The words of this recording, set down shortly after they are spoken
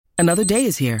Another day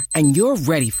is here, and you're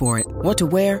ready for it. What to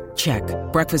wear? Check.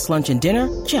 Breakfast, lunch, and dinner?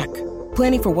 Check.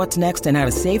 Planning for what's next and how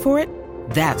to save for it?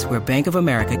 That's where Bank of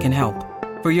America can help.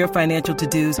 For your financial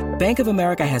to-dos, Bank of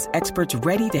America has experts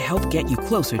ready to help get you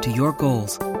closer to your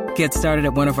goals. Get started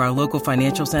at one of our local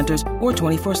financial centers or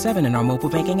 24/7 in our mobile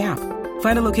banking app.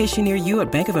 Find a location near you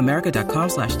at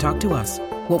bankofamerica.com/talktous.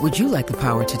 What would you like the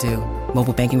power to do?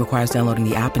 Mobile banking requires downloading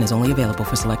the app and is only available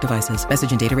for select devices.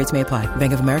 Message and data rates may apply.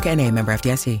 Bank of America N.A., member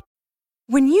FDIC.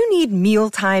 When you need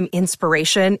mealtime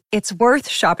inspiration, it's worth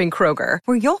shopping Kroger,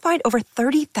 where you'll find over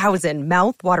 30,000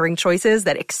 mouth-watering choices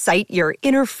that excite your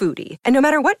inner foodie. And no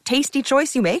matter what tasty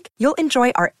choice you make, you'll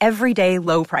enjoy our everyday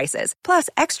low prices, plus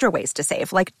extra ways to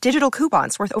save, like digital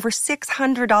coupons worth over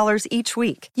 $600 each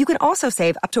week. You can also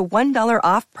save up to $1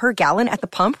 off per gallon at the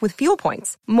pump with fuel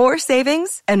points. More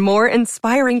savings and more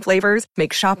inspiring flavors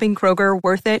make shopping Kroger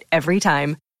worth it every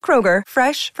time. Kroger,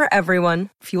 fresh for everyone.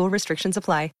 Fuel restrictions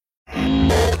apply.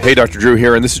 Hey, Dr. Drew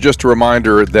here, and this is just a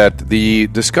reminder that the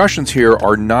discussions here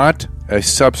are not a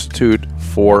substitute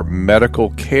for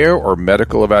medical care or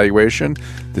medical evaluation.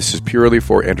 This is purely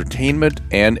for entertainment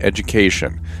and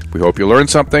education. We hope you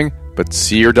learned something, but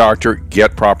see your doctor,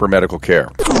 get proper medical care.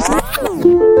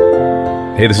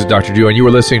 Hey, this is Dr. Drew, and you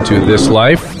were listening to This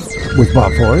Life with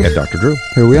Bob Forrest and Dr. Drew.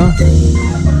 Here we are.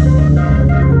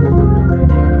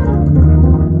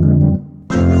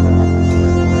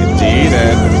 Indeed,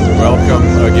 and welcome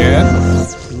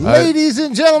again. Ladies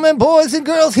and gentlemen, boys and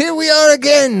girls, here we are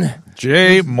again.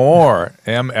 Jay Moore,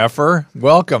 MFer.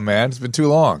 Welcome, man. It's been too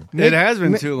long. It has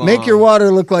been too long. Make your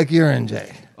water look like urine,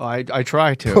 Jay. I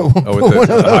try to. Oh, with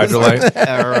the hydrolyte?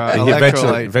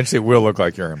 Electrolyte. Eventually it will look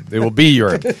like urine. It will be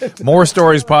urine. More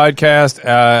Stories podcast,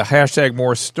 hashtag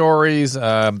More Stories,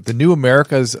 the New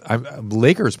America's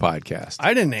Lakers podcast.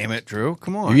 I didn't name it, Drew.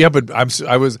 Come on. Yeah, but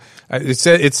it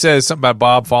says something about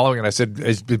Bob following, and I said,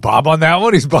 is Bob on that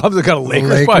one? Bob's got a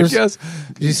Lakers podcast?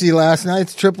 Did you see last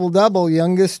night's triple-double,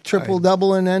 youngest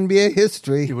triple-double in NBA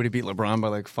history? Would he beat LeBron by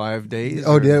like 5 days?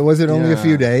 Oh, was it only a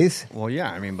few days? Well,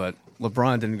 yeah, I mean, but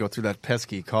LeBron didn't go through that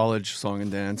pesky college song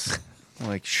and dance.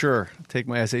 Like, sure, take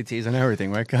my SATs and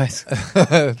everything, right, guys?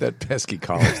 That pesky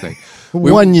college thing.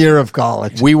 1 year of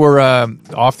college. We were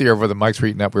off the air with the Mike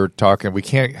Street and up. We were talking. We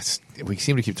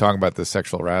seem to keep talking about the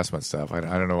sexual harassment stuff. I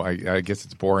don't know. I guess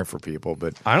it's boring for people,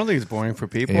 but I don't think it's boring for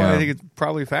people. Yeah. I think it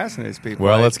probably fascinates people.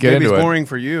 Well, let's get into it. Maybe it's boring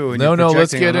for you. And no.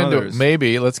 Let's get into others. it.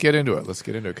 Maybe let's get into it.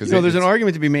 Because there's an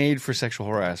argument to be made for sexual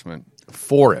harassment.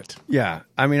 For it. Yeah.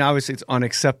 I mean, obviously it's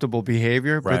unacceptable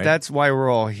behavior, but Right. that's why we're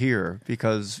all here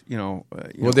because, Well,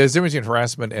 there's a difference between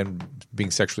harassment and being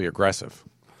sexually aggressive,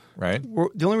 right?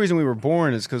 the only reason we were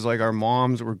born is because, like, our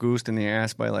moms were goosed in the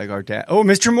ass by, like, our dad. Oh,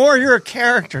 Mr. Moore, you're a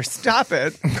character. Stop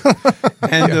it.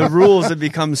 And the rules have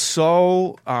become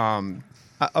so,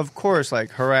 of course,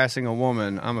 like, harassing a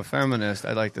woman. I'm a feminist,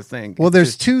 I'd like to think. Well,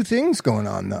 there's two things going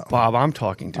on, though. Bob, I'm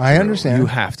talking to you. I understand. You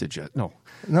have to just...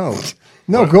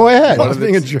 No, go ahead.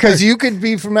 Because Because you could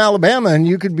be from Alabama and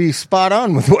you could be spot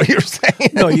on with what you're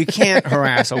saying. No, you can't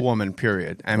harass a woman,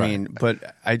 period. I mean,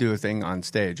 but I do a thing on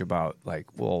stage about, like,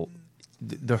 well,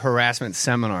 the harassment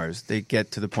seminars, they get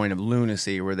to the point of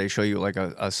lunacy where they show you, like,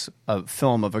 a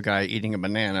film of a guy eating a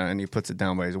banana and he puts it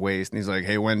down by his waist and he's like,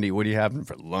 hey, Wendy, what are you having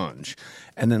for lunch?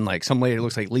 And then, like, some lady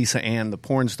looks like Lisa Ann, the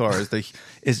porn star,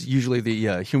 is usually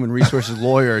the human resources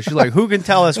lawyer. She's like, who can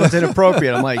tell us what's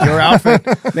inappropriate? I'm like, your outfit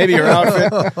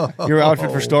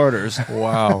for starters.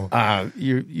 Wow.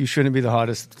 You shouldn't be the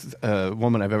hottest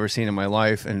woman I've ever seen in my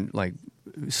life, and, like,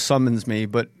 summons me.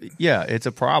 But yeah, it's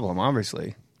a problem,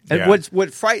 obviously. And Yeah.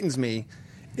 what frightens me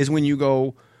is when you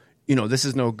go, this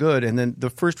is no good, and then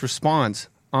the first response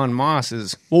en masse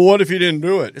is, well, what if he didn't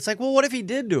do it? It's like, well, what if he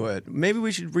did do it? Maybe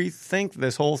we should rethink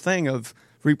this whole thing of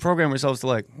reprogram ourselves to,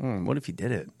 like, what if he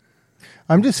did it?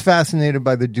 I'm just fascinated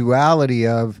by the duality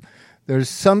of there's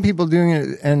some people doing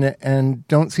it and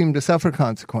don't seem to suffer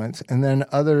consequence, and then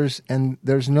others, and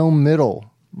there's no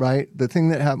middle, right? The thing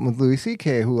that happened with Louis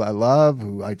C.K., who I love,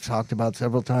 who I talked about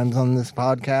several times on this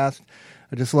podcast,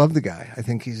 I just love the guy. I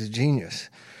think he's a genius.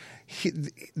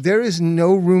 There is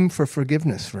no room for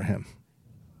forgiveness for him.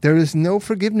 There is no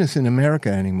forgiveness in America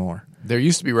anymore. There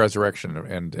used to be resurrection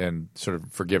and sort of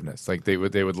forgiveness. Like they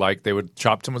would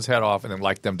chop someone's head off and then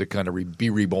like them to kind of be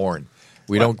reborn.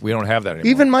 We don't have that anymore.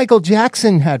 Even Michael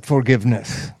Jackson had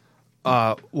forgiveness.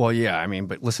 Well, yeah, I mean,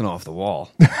 but listen off the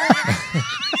wall.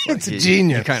 It's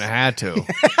genius. You kind of had to.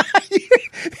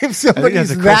 if somebody's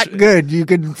that's a that question. good, you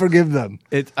can forgive them.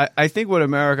 I think what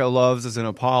America loves is an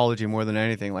apology more than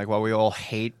anything. Like, why we all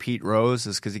hate Pete Rose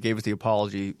is because he gave us the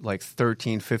apology like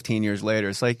 13, 15 years later.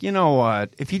 It's like, you know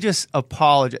what? If he just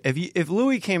apologized, if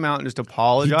Louis came out and just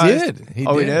apologized. He He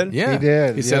did. did? Yeah. He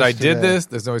did, He said, I did yesterday. this.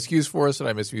 There's no excuse for us, and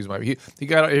I misused my... He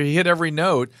hit every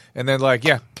note, and then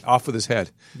off with his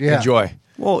head. Yeah. Enjoy.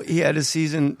 Well, he had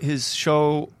his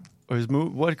show, or his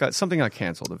movie, something got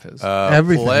canceled of his.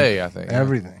 Everything. Play, I think. yeah.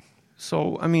 Everything.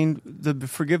 So, I mean, the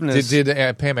forgiveness... Did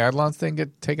Pam Adlon's thing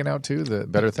get taken out too? The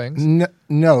Better Things?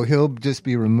 No, he'll just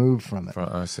be removed from it.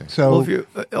 I see. So Well, if you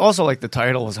also, like, the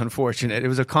title was unfortunate. It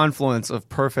was a confluence of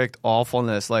perfect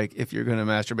awfulness. Like, if you're going to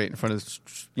masturbate in front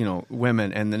of,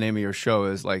 women, and the name of your show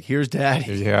is like, "Here's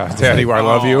Daddy." Yeah, Daddy, I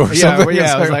love you. Or Yeah, something. well,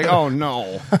 yeah. I was like, oh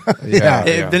no. yeah.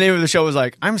 If the name of the show was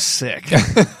like, "I'm sick,"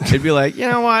 it'd be like, you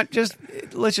know what?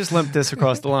 Let's just limp this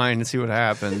across the line and see what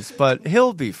happens. But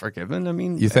he'll be forgiven. I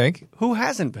mean, You think? Who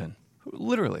hasn't been?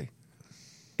 Literally.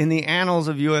 In the annals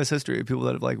of U.S. history, people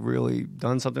that have like really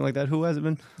done something like that, who hasn't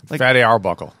been? Like, Fatty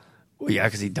Arbuckle. well, yeah,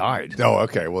 because he died. Oh,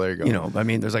 okay. Well, there you go. I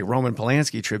mean, there's like Roman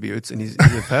Polanski tributes, and he's a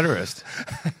pederast.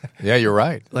 Yeah, you're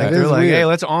right. Like That they're is like, weird. hey,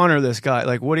 let's honor this guy.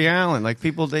 Like Woody Allen. Like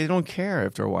people, they don't care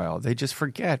after a while. They just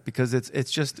forget because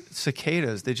it's just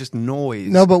cicadas. They just noise.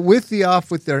 no, but with the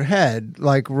off with their head,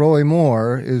 like Roy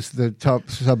Moore is the top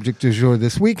subject du jour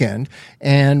this weekend,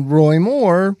 and Roy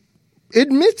Moore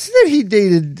admits that he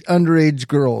dated underage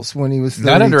girls when he was 32.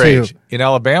 Not underage. In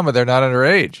Alabama, they're not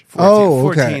underage.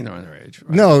 14 are underage. Right?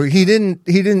 No, he didn't.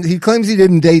 He claims he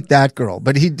didn't date that girl,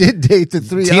 but he did date the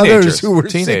three Teenagers. others who were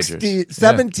Teenagers. 16,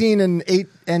 17 and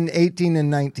 18 and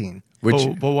 19. Which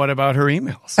But what about her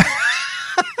emails?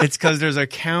 It's because there's a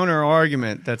counter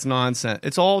argument that's nonsense.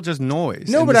 It's all just noise.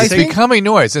 No, And but the I it's same- think- becoming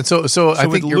noise, and so I So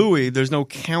think with you're, Louis, there's no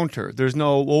counter. There's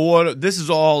no, well, what? This is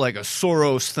all like a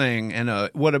Soros thing, and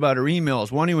what about her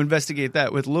emails? Why don't you investigate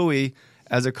that? With Louis,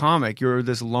 as a comic, you're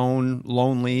this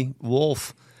lonely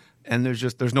wolf, and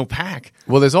there's no pack.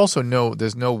 well,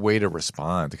 there's no way to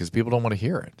respond because people don't want to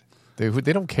hear it.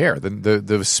 They don't care.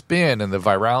 The spin and the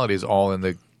virality is all in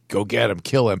the go get him,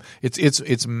 kill him.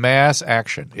 It's mass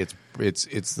action.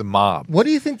 It's the mob. What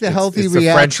do you think the healthy it's the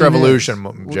reaction French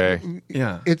Revolution, is? Jay.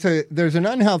 Yeah. There's an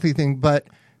unhealthy thing, but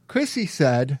Chrissy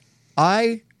said,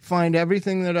 I find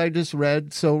everything that I just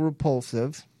read so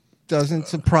repulsive. Doesn't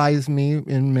surprise me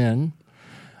in men.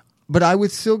 But I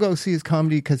would still go see his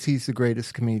comedy because he's the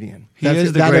greatest comedian. He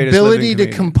is the that greatest ability living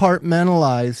to comedian.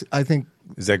 compartmentalize, I think,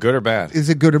 Is that good or bad? is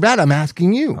it good or bad? I'm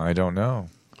asking you. I don't know.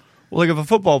 Well, like if a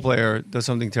football player does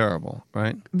something terrible,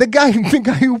 right? The guy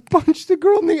who punched the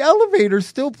girl in the elevator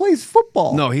still plays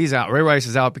football. No, he's out. Ray Rice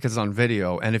is out because it's on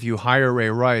video. And if you hire Ray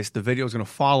Rice, the video is going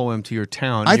to follow him to your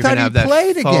town. I You're thought gonna he have that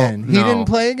played again. He No. didn't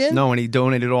play again? No, and he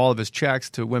donated all of his checks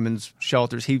to women's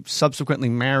shelters. He subsequently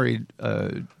married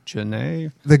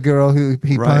Janae The girl who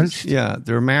he Rice. punched? Yeah,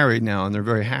 they're married now, and they're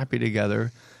very happy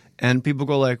together. And people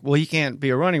go like, well, he can't be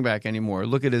a running back anymore.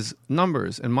 Look at his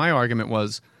numbers. And my argument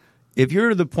was, if you're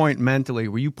to the point mentally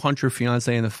where you punch your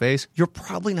fiance in the face, you're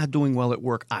probably not doing well at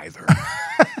work either.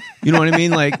 You know what I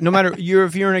mean? Like, no matter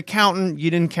if you're an accountant, you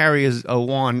didn't carry a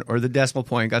 1 or the decimal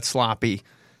point got sloppy.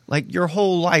 Like, your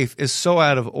whole life is so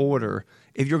out of order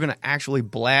if you're going to actually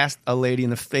blast a lady in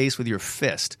the face with your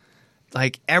fist.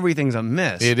 Like, everything's a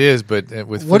miss. It is, but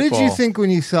with What did football, you think when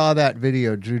you saw that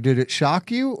video, Drew? Did it shock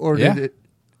you, or Yeah. did it?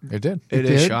 It did. It It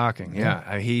is did? shocking.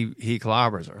 Yeah. He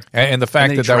clobbers her. And the fact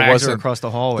And that then he there drags her wasn't across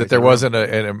the hallway that there to the wasn't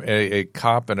a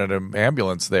cop and an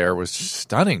ambulance there was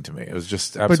stunning to me. It was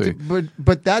just absolutely.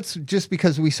 But that's just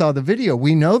because we saw the video.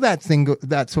 We know that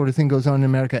that sort of thing goes on in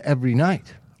America every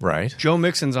night. Right. Joe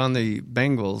Mixon's on the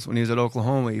Bengals when he was at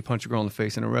Oklahoma. He punched a girl in the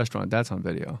face in a restaurant. That's on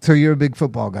video. So you're a big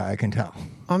football guy, I can tell.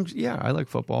 Yeah, I like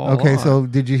football. a Okay, lot. so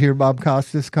did you hear Bob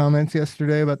Costas' comments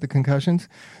yesterday about the concussions?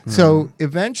 So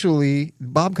eventually,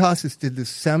 Bob Costas did this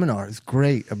seminar. It's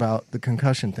great about the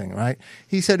concussion thing, right?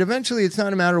 He said eventually it's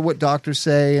not a matter of what doctors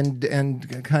say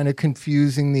and kind of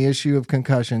confusing the issue of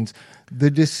concussions. The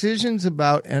decisions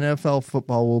about NFL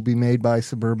football will be made by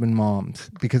suburban moms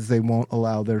because they won't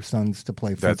allow their sons to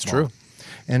play football. That's true.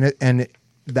 And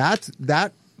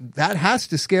that has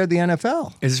to scare the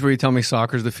NFL. Is this where you tell me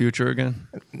soccer's the future again?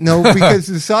 No, because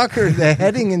the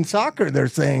heading in soccer, they're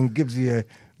saying gives you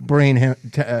brain.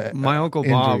 My uncle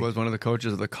Bob injury. was one of the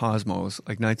coaches of the Cosmos,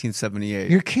 like 1978. You're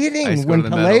I used kidding? to go When to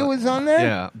the Pelé medal- was on there?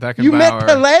 Yeah, back in You met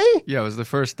Pelé? Yeah, it was the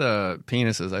first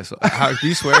penises I saw. Do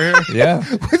you swear here? Yeah.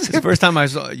 It's the first time I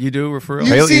saw you do for real.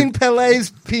 You've seen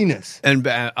Pelé's penis. And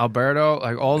Alberto,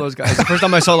 like all those guys. The first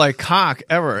time I saw like cock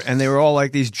ever, and they were all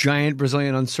like these giant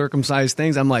Brazilian uncircumcised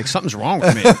things. I'm like, something's wrong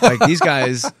with me. Like these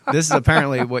guys, this is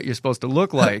apparently what you're supposed to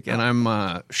look like, and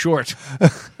I'm short.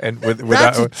 And That's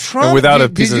without a Trump. and without a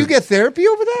did piece you of get therapy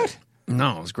over that?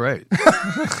 No, it was great.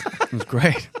 It was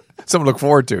great. something to look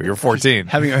forward to. You're 14.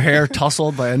 Having your hair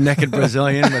tousled by a naked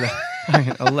Brazilian with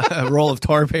a roll of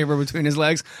tar paper between his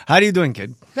legs. How are you doing,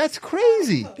 kid? That's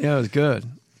crazy. Yeah, it was good.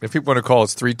 If people want to call,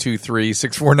 it's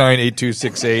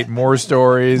 323-649-8268. More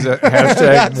stories. Hashtag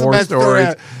That's the more best story.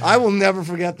 stories. I will never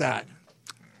forget that.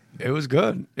 It was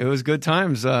good. It was good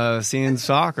times seeing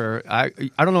soccer. I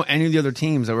don't know any of the other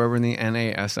teams that were ever in the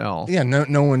NASL. Yeah,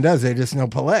 no one does. They just know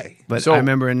Pelé. But So- I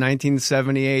remember in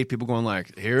 1978, people going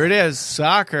like, here it is,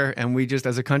 soccer. And we just,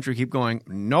 as a country, keep going,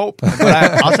 nope. But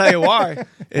I'll tell you why.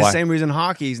 It's Why? the same reason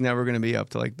hockey's never going to be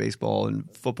up to like baseball and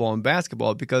football and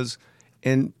basketball, because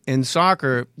in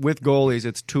soccer, with goalies,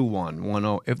 it's 2-1,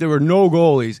 1-0. If there were no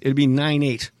goalies, it'd be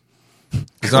 9-8.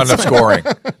 There's not enough scoring.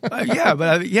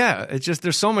 It's just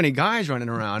there's so many guys running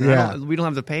around. Yeah. We don't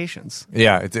have the patience.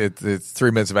 Yeah, it's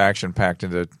 3 minutes of action packed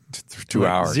into 2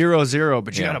 hours. 0-0,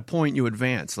 but you Yeah. got a point, you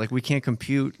advance. Like we can't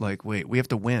compute. Like wait, we have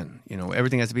to win. You know,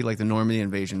 everything has to be like the Normandy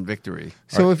invasion victory.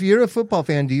 So if you're a football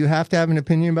fan, do you have to have an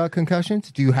opinion about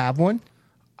concussions? Do you have one?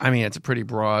 I mean, it's a pretty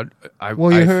broad.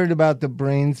 Well, you heard about the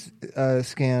brains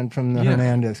scan from the Yeah.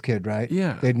 Hernandez kid, right?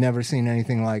 Yeah. They'd never seen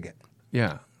anything like it.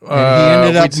 Yeah, And he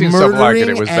ended up we'd seen something like it. It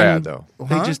murdering was and- bad, though.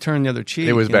 they just turned the other cheek.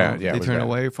 It was you know? bad. Yeah, it they was turned bad.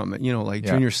 away from it. You know, like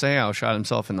Yeah. Junior Seau shot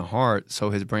himself in the heart so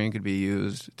his brain could be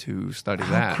used to study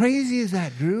How that. crazy is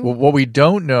that, Drew? Well, what we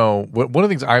don't know, one of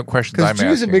the questions I'm Because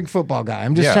Drew's a asking, big football guy.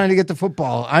 I'm just Yeah. trying to get the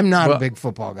football. I'm not Well- a big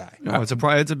football guy. No, it's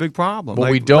a big problem. what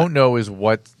Like, we don't know is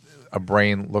what a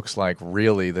brain looks like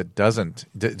really that doesn't.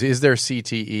 Is there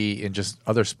CTE in just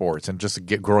other sports and just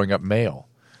growing up male?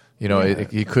 You know,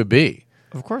 it could be.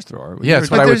 Of course there are. Yeah, that's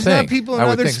what But I would there's not think. people in I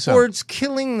would other think so. sports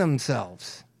killing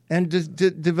themselves and just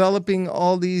developing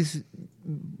all these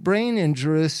brain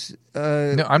injuries.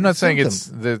 No, I'm not saying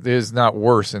symptoms. it is not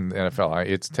worse in the NFL.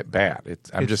 It's bad. I'm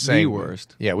It's just the saying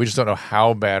worst. Yeah, we just don't know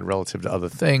how bad relative to other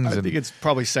things. I and think it's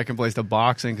probably second place to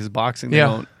boxing, because boxing Yeah.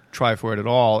 they don't try for it at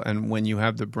all. And when you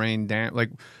have the brain like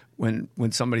when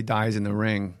somebody dies in the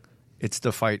ring, it's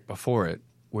the fight before it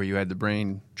where you had the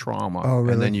brain trauma, Oh,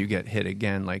 really? and then you get hit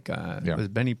again. Like was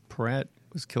Benny Paret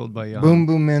was killed by Boom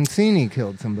Boom Mancini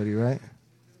killed somebody, right?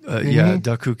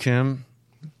 Daku Kim,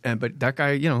 but that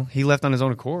guy, you know, he left on his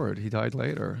own accord. He died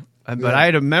later. But I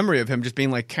had a memory of him just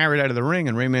being like carried out of the ring.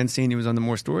 And Ray Mancini was on the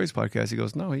More Stories podcast. He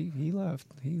goes, "No, he left.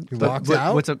 He walked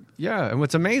out? And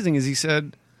what's amazing is he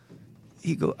said,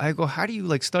 I go, how do you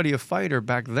like study a fighter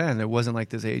back then? There wasn't like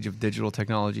this age of digital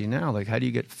technology now. Like, how do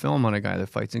you get film on a guy that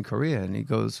fights in Korea? And he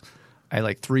goes, I had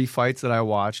like 3 fights that I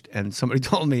watched, and somebody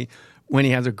told me when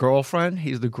he has a girlfriend,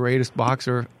 he's the greatest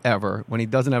boxer ever. When he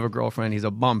doesn't have a girlfriend, he's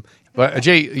a bum. But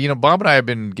Jay, you know, Bob and I have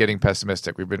been getting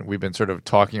pessimistic. We've been sort of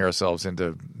talking ourselves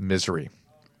into misery.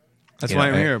 That's You why know,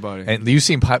 I'm and- here, buddy. And you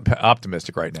seem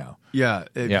optimistic right now. Yeah,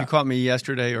 if Yeah. you caught me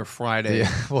yesterday or Friday,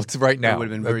 Yeah, well, it's right now. it would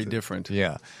have been very different.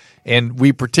 Yeah. And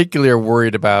we particularly are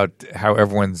worried about how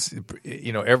everyone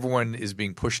is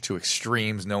being pushed to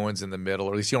extremes. No one's in the middle,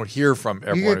 or at least you don't hear from You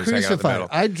everyone get who's hanging out in the crucified. middle.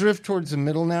 I drift towards the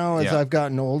middle now as Yeah. I've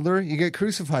gotten older. You get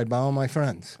crucified by all my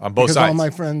friends. On both because all sides.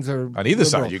 my friends are On either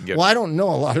side, liberal. you can get- Well, I don't know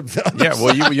a lot of them. Yeah,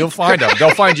 well, you'll find them.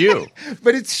 They'll find you.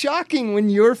 But it's shocking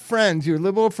when your friends, your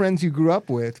liberal friends you grew up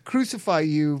with, crucify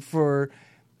you for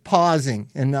pausing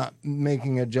and not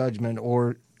making a judgment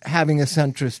or having a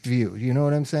centrist view. You know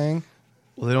what I'm saying?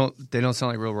 Well, they don't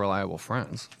sound like real reliable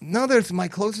friends. No, there's my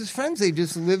closest friends. They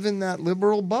just live in that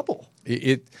liberal bubble.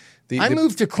 I The-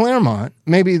 moved to Claremont.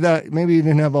 Maybe you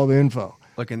didn't have all the info.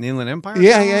 Like in the Inland Empire?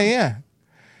 Yeah.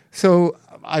 So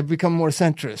I've become more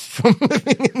centrist from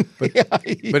living in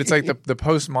But it's like the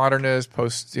postmodernist,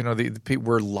 the people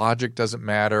where logic doesn't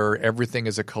matter. Everything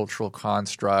is a cultural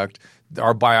construct.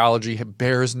 Our biology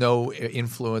bears no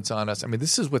influence on us. I mean,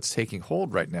 this is what's taking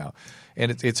hold right now,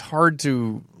 and it's hard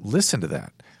to listen to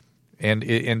that.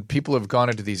 And people have gone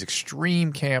into these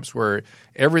extreme camps where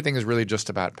everything is really just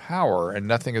about power and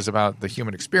nothing is about the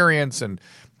human experience. And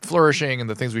flourishing and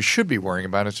the things we should be worrying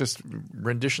about. It's just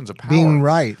renditions of power. Being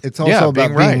right. It's also about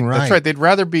being right. That's right. They'd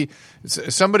rather be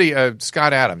somebody,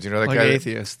 Scott Adams, that like guy.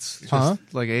 atheists.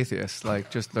 Like atheists.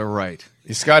 Like just they're right.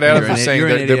 Scott Adams was saying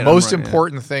that the most right,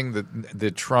 important thing that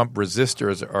the Trump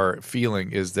resistors are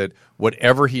feeling is that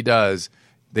whatever he does,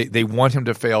 they want him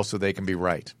to fail so they can be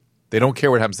right. They don't care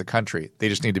what happens to the country. They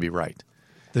just need to be right.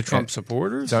 The Trump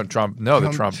supporters? The Trump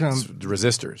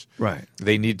resistors. Right.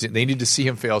 They need to see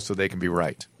him fail so they can be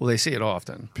right. Well, they see it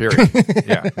often. Period.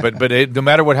 Yeah. But no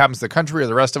matter what happens to the country or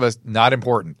the rest of us, not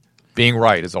important. Being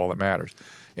right is all that matters.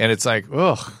 And it's like,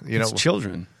 it's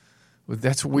children.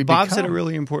 That's what we Bob become. said a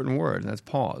really important word, and that's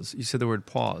pause. You said the word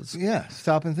pause. Yeah,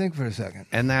 stop and think for a second.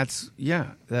 And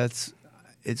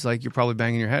it's like you're probably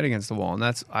banging your head against the wall.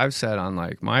 And I've said on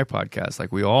like my podcast,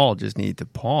 like we all just need to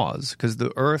pause because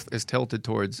the earth is tilted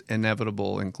towards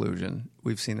inevitable inclusion.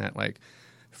 We've seen that like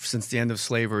since the end of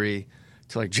slavery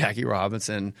to like Jackie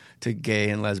Robinson to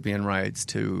gay and lesbian rights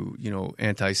to,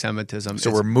 anti-Semitism. So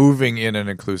we're moving in an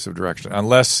inclusive direction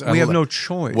unless we have no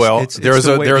choice. Well, there's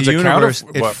a universe,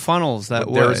 counter. It funnels that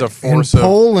way. There's a force in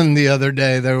Poland the other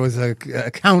day. There was a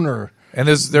counter. And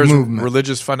there's a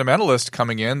religious fundamentalist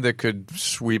coming in that could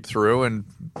sweep through and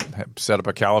set up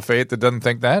a caliphate that doesn't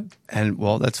think that. And,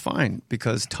 well, that's fine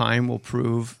because time will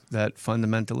prove that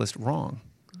fundamentalist wrong.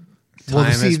 Well,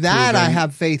 see, that I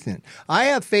have faith in. I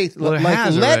have faith. Well, it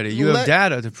has already. You have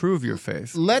data to prove your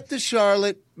faith. Let the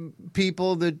Charlotte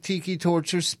people, the tiki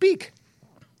torchers, speak.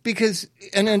 Because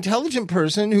an intelligent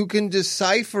person who can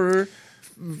decipher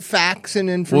facts and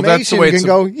information can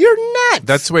go, you're nuts.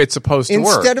 That's the way it's supposed to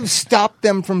work. Instead of stop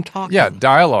them from talking. Yeah,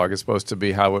 dialogue is supposed to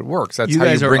be how it works. That's how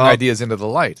you bring ideas into the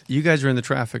light. You guys are in the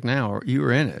traffic now, or you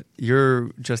were in it.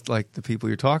 You're just like the people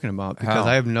you're talking about because How?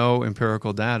 I have no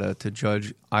empirical data to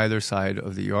judge either side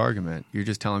of the argument. You're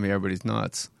just telling me everybody's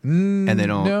nuts. And they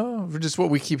don't. No, just what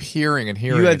we keep hearing and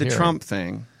hearing. You had the hearing. Trump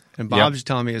thing. And Bob's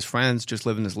telling me his friends just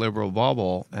live in this liberal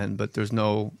bubble, but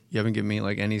you haven't given me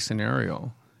like any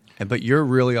scenario. But you're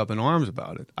really up in arms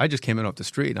about it. I just came in off the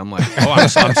street. I'm like,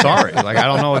 I'm sorry. Like, I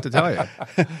don't know what to tell you.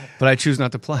 But I choose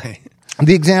not to play.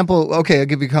 The example, okay, I'll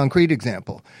give you a concrete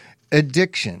example.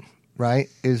 Addiction, right,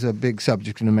 is a big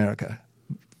subject in America.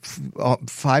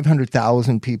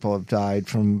 500,000 people have died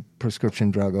from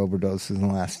prescription drug overdoses in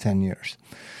the last 10 years.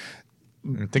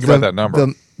 Think about that number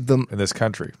in this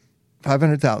country.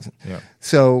 500,000. Yeah.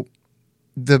 So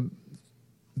the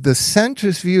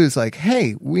centrist view is like,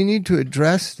 hey, we need to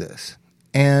address this.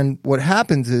 And what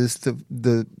happens is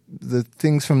the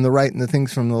things from the right and the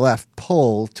things from the left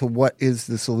pull to what is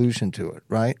the solution to it,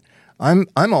 right? I'm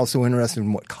also interested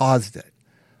in what caused it,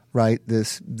 right?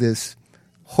 This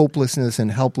hopelessness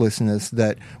and helplessness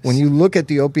that when you look at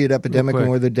the opiate epidemic and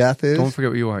where the death is. Don't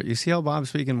forget what you are. You see how Bob's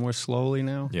speaking more slowly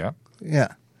now? Yeah.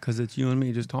 Yeah. Because it's you and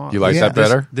me just talking. You like that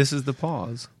better? This is the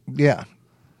pause. Yeah.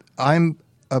 I'm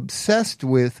obsessed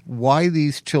with why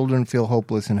these children feel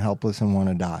hopeless and helpless and want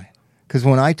to die. Because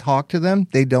when I talk to them,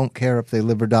 they don't care if they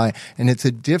live or die. And it's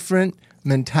a different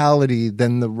mentality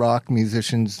than the rock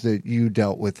musicians that you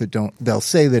dealt with that they'll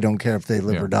say they don't care if they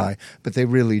live or die, but they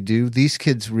really do. These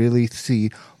kids really see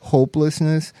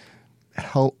hopelessness,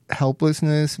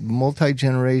 helplessness,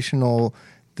 multi-generational,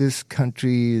 this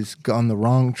country is on the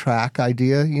wrong track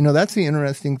idea. That's the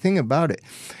interesting thing about it.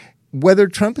 Whether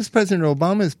Trump is president or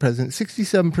Obama is president,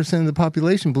 67% of the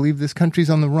population believe this country's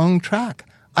on the wrong track.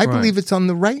 I believe it's on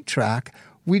the right track.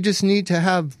 We just need to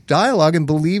have dialogue and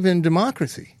believe in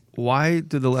democracy. Why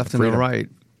do the left and the right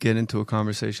get into a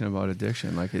conversation about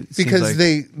addiction? Because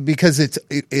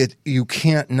you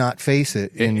can't not face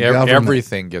it in government.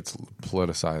 Everything gets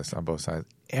politicized on both sides.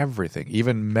 Everything,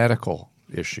 even medical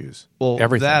issues. Well,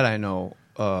 everything. That I know.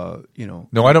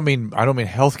 No, I don't mean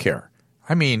healthcare.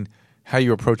 I mean how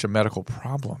you approach a medical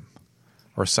problem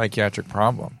or a psychiatric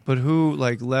problem. But who,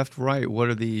 like left, right, what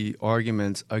are the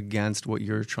arguments against what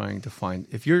you're trying to find?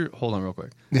 Hold on real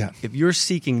quick. Yeah. If you're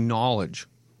seeking knowledge,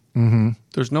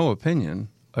 there's no opinion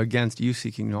against you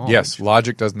seeking knowledge. Yes,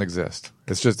 logic doesn't exist.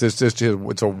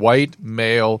 It's a white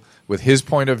male with his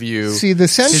point of view. See, the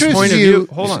centrist view.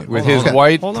 Hold on. With his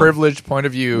white privileged point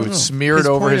of view smeared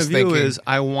over his thinking. His point of view is,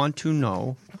 I want to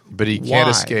know. But he can't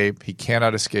escape. He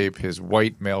cannot escape his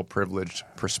white male privileged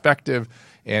perspective,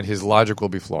 and his logic will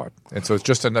be flawed. And so he's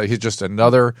just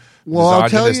another I'll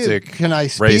tell you, misogynistic, can I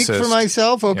speak racist. For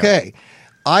myself? Okay. Yeah.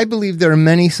 I believe there are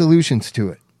many solutions to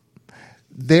it.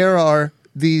 There are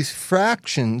these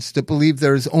fractions that believe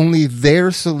there is only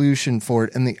their solution for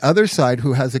it, and the other side,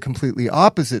 who has a completely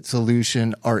opposite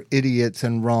solution, are idiots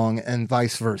and wrong, and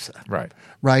vice versa.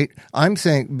 Right? I'm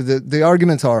saying the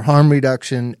arguments are harm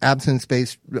reduction,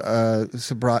 abstinence-based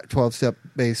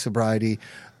 12-step-based sobriety,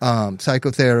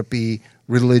 psychotherapy,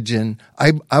 religion.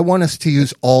 I want us to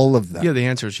use all of them. Yeah, the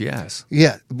answer is yes.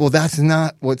 Yeah, well, that's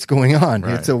not what's going on.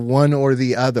 Right. It's a one or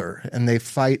the other, and they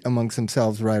fight amongst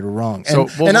themselves, right or wrong. So,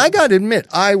 And I got to admit,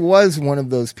 I was one of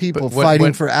those people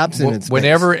fighting for abstinence.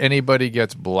 Whenever anybody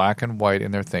gets black and white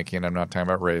in their thinking, I'm not talking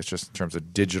about race, just in terms of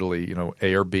digitally,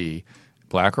 A or B,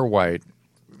 black or white,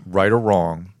 right or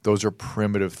wrong, those are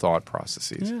primitive thought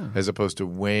processes, as opposed to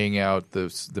weighing out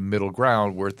the middle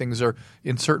ground where things are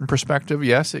in certain perspective.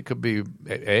 Yes, it could be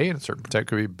A, and a certain perspective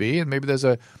could be B, and maybe there's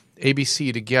a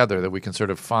ABC together that we can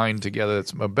sort of find together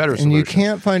that's a better solution. And you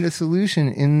can't find a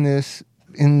solution in this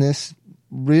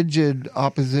rigid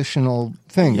oppositional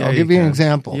thing. Yeah, I'll give you an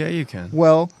example. Yeah, you can.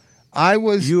 Well,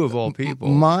 You of all people.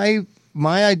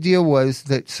 My idea was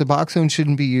that Suboxone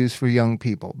shouldn't be used for young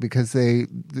people because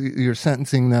you're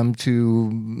sentencing them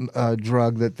to a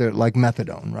drug that they're like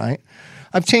methadone, right?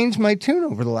 I've changed my tune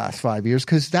over the last 5 years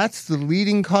because that's the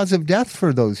leading cause of death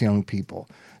for those young people.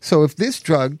 So if this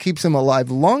drug keeps them alive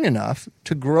long enough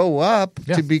to grow up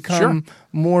to become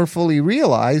more fully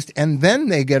realized, and then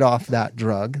they get off that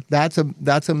drug, that's a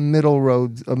middle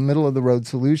of the road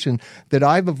solution that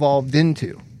I've evolved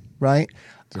into, right?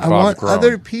 I want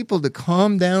other people to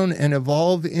calm down and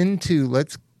evolve into,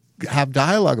 let's have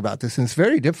dialogue about this. And it's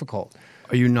very difficult.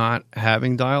 Are you not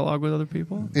having dialogue with other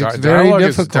people? It's very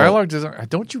difficult. Dialogue doesn't.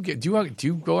 Don't you get? Do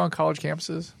you go on college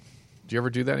campuses? Do you ever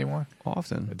do that ananymore?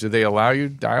 Often. Do they allow you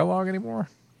dialogue anymore?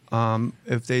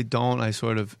 If they don't, I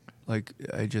sort of I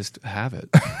just have it.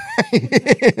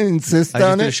 Insist I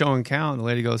just on did it. a show and count. The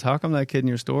lady goes, "How come that kid in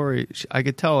your story?" I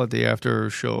could tell at the after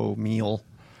show meal.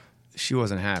 She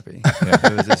wasn't happy.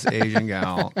 It was this Asian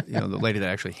gal, the lady that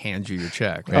actually hands you your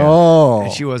check. Right? Oh.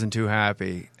 And she wasn't too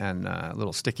happy, and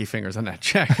little sticky fingers on that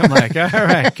check. I'm like, all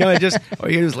right, all you can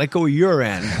do is let go of your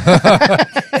end,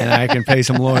 and I can pay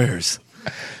some lawyers.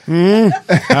 How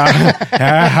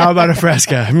about a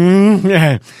Fresca?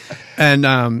 Yeah. And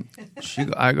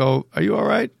I go, are you all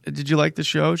right? Did you like the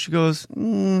show? She goes,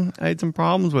 I had some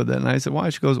problems with it. And I said,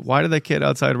 why? She goes, why did that kid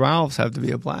outside Ralph's have to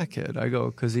be a black kid? I go,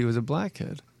 because he was a black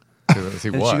kid. And she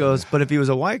goes, but if he was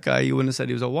a white guy, you wouldn't have said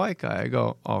he was a white guy. I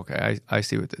go, okay, I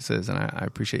see what this is, and I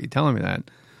appreciate you telling me that.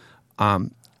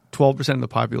 12% of the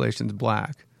population is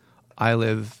black. I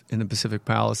live in the Pacific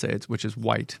Palisades, which is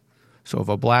white. So if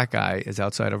a black guy is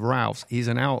outside of Ralph's, he's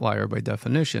an outlier by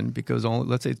definition because only,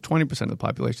 let's say 20% of the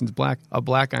population is black. A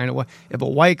black guy and a white. If a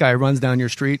white guy runs down your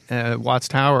street at Watts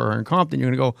Tower or in Compton, you're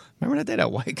going to go, remember that day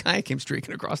that white guy came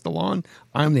streaking across the lawn?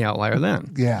 I'm the outlier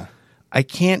then. Yeah. I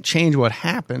can't change what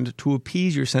happened to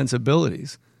appease your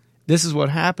sensibilities. This is what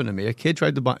happened to me. A kid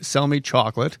tried to sell me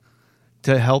chocolate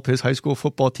to help his high school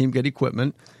football team get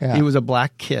equipment. Yeah. He was a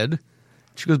black kid.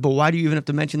 She goes, but why do you even have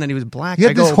to mention that he was black? You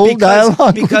had this whole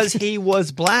dialogue. Because he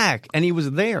was black and he was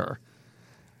there.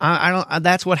 I don't.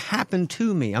 That's what happened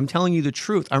to me. I'm telling you the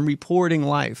truth. I'm reporting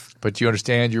life. But you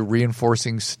understand you're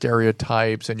reinforcing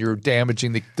stereotypes and you're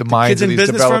damaging the minds kid's of in these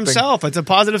business developing. for himself. It's a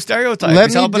positive stereotype.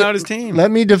 He's helping out his team. Let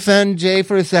me defend Jay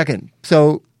for a second.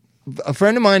 So a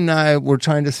friend of mine and I were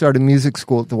trying to start a music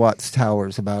school at the Watts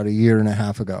Towers about a year and a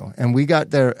half ago. And we got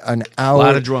there an hour. A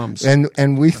lot of drums.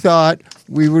 And we thought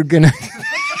we were going to...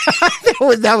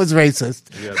 that was racist.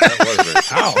 Yeah, that was racist.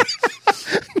 How?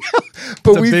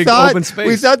 But we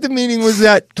thought the meeting was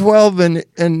at 12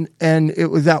 and it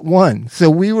was at 1.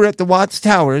 So we were at the Watts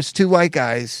Towers, 2 white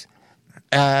guys,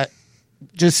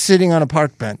 just sitting on a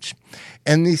park bench.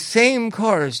 And these same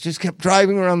cars just kept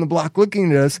driving around the block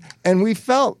looking at us, and we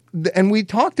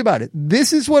talked about it.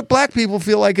 This is what black people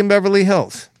feel like in Beverly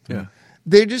Hills. Yeah.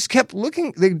 They just kept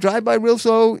looking. They drive by real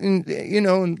slow and,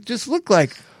 and just look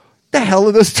like, the hell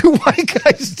are those 2 white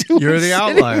guys doing? You're the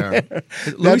outlier.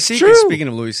 Louis C.K., speaking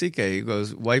of Louis C.K., he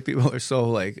goes, white people are so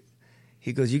like,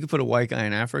 he goes, you could put a white guy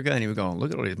in Africa, and he would go,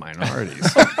 look at all these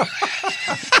minorities.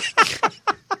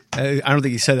 I don't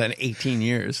think he said that in 18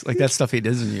 years. Like, that stuff he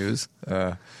doesn't use.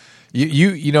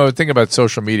 You think about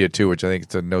social media, too, which I think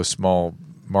it's a no small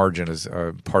margin is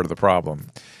part of the problem.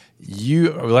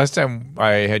 Last time I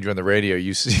had you on the radio,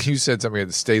 you said something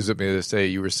that stays with me to this day.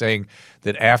 You were saying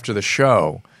that after the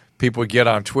show, people would get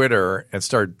on Twitter and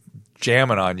start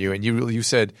jamming on you, and you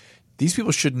said these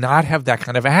people should not have that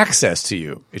kind of access to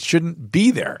you. It shouldn't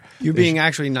be there. You're being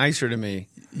actually nicer to me.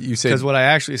 You said because what I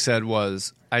actually said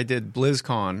was I did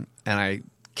BlizzCon and I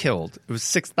killed. It was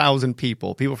 6,000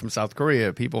 people from South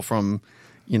Korea, people from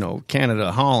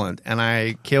Canada, Holland, and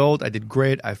I killed. I did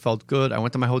great. I felt good. I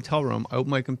went to my hotel room. I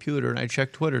opened my computer and I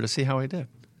checked Twitter to see how I did.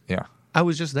 Yeah, I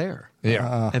was just there.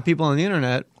 Yeah, and people on the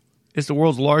internet. It's the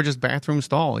world's largest bathroom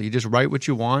stall. You just write what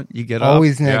you want. You get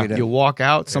always up. Negative. You walk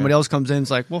out. Somebody else comes in. It's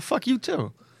like, well, fuck you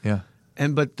too. Yeah.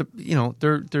 But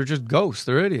they're just ghosts.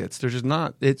 They're idiots. They're just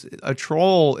not. It's a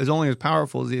troll is only as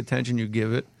powerful as the attention you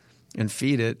give it and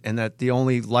feed it, and that the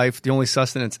only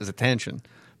sustenance is attention.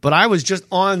 But I was just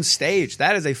on stage.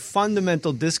 That is a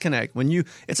fundamental disconnect.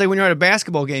 It's like when you're at a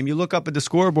basketball game, you look up at the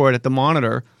scoreboard at the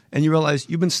monitor, and you realize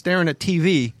you've been staring at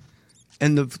TV,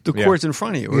 and the court's in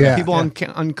front of you. Or people on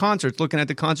concerts looking at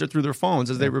the concert through their phones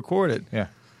as they record it. Yeah,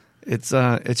 it's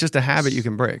just a habit you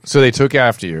can break. So they took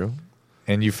after you,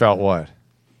 and you felt what?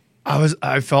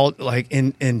 I felt like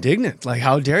indignant. Like,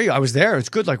 how dare you? I was there. It's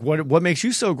good. Like, what makes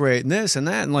you so great? And this and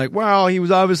that. And like, well, he was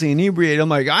obviously inebriated. I'm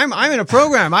like, I'm in a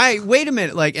program. Wait a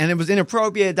minute. Like, and it was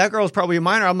inappropriate. That girl's probably a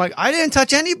minor. I'm like, I didn't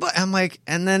touch anybody. I'm like,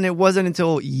 and then it wasn't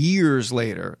until years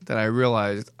later that I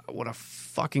realized what a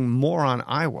fucking moron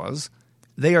I was.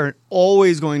 They are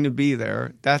always going to be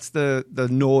there. That's the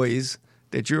noise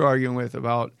that you're arguing with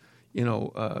about,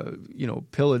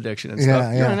 pill addiction and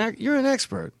stuff. You're an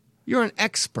expert. You're an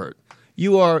expert.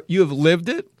 You have lived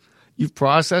it. You've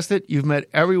processed it. You've met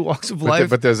every walks of life.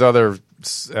 But there's other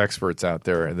experts out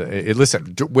there.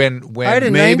 Listen, when I had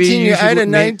a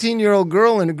 19-year-old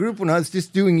girl in a group when I was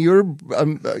just doing your,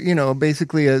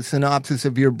 basically a synopsis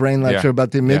of your brain lecture about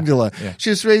the amygdala. Yeah.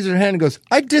 She just raised her hand and goes,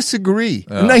 "I disagree."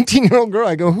 A 19-year-old girl.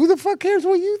 I go, "Who the fuck cares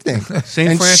what you think?"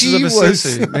 St. Francis of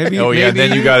Assisi. Maybe. And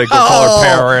then you got to go call her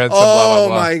parents. And blah, blah,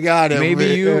 blah. My God! Maybe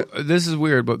you. This is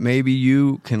weird, but maybe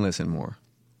you can listen more.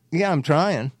 Yeah, I'm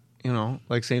trying.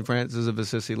 Like St. Francis of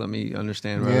Assisi. Let me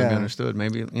understand rather than be understood.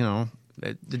 Maybe it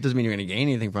doesn't mean you're going to gain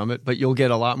anything from it, but you'll get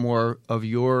a lot more of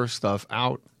your stuff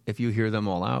out if you hear them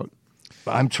all out.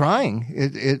 I'm trying.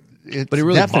 But it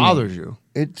really deafening. bothers you.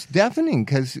 It's deafening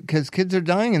because kids are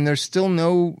dying and there's still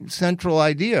no central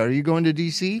idea. Are you going to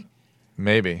D.C.?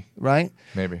 Maybe. Right?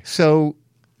 Maybe. So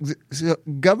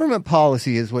government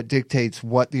policy is what dictates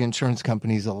what the insurance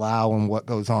companies allow and what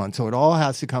goes on. So it all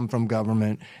has to come from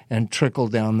government and trickle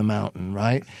down the mountain,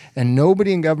 right? And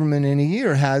nobody in government in a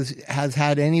year has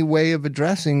had any way of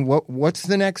addressing what's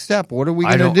the next step. What are we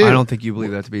going to do? I don't think you believe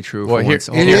that to be true. Well, it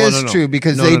is true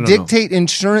because they dictate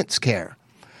insurance care.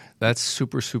 That's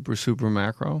super, super, super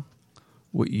macro.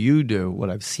 What you do, what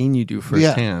I've seen you do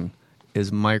firsthand,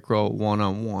 is micro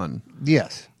one-on-one.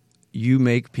 Yes. You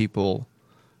make people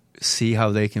see how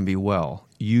they can be well.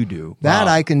 You do. That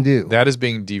I can do. That is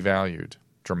being devalued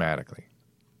dramatically.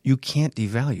 You can't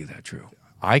devalue that, Drew.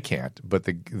 I can't, but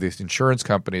the insurance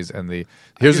companies and the...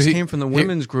 I just came from the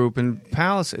women's group in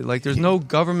Palisade. Like, there's no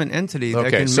government entity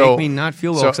that can make me not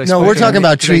feel well. No, we're talking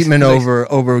about treatment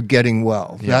over getting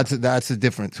well. Yeah. That's the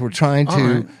difference. We're trying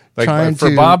to...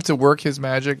 for Bob to work his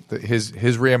magic,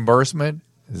 his reimbursement,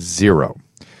 0.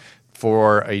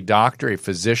 For a doctor, a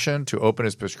physician, to open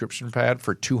his prescription pad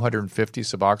for 250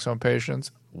 Suboxone patients,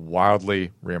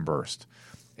 wildly reimbursed.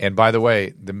 And by the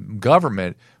way, the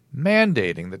government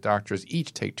mandating that doctors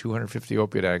each take 250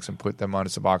 opiate addicts and put them on a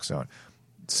Suboxone.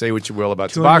 Say what you will about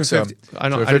Suboxone.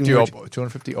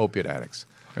 250 opiate addicts.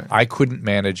 Okay. I couldn't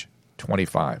manage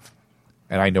 25,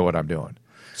 and I know what I'm doing.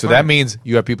 So that means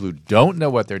you have people who don't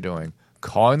know what they're doing,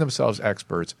 calling themselves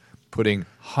experts, putting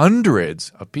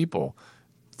hundreds of people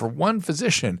for one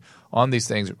physician on these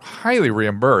things, highly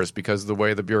reimbursed because of the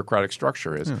way the bureaucratic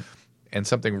structure is. And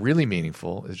something really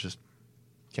meaningful is just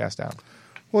cast out.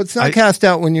 Well, it's not cast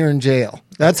out when you're in jail.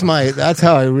 That's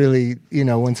how I really,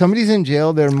 when somebody's in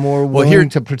jail, they're more willing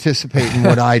to participate in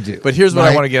what I do. But here's what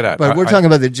I want to get at. But we're talking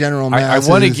about the general masses. I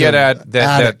want to get at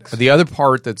that the other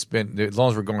part that's been, as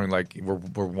long as we're going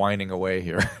we're whining away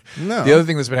here. No. The other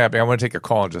thing that's been happening, I want to take a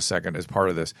call in just a second as part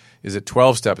of this, is that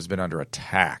 12-step has been under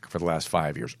attack for the last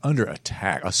 5 years. Under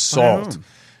attack. Assault.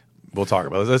 We'll talk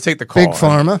about it. Let's take the call. Big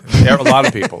pharma. A lot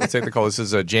of people. Let's take the call. This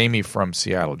is Jamie from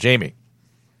Seattle. Jamie.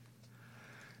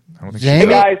 Hey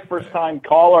guys, first time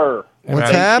caller. What's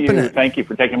happening? Thank you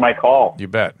for taking my call. You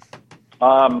bet.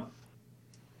 I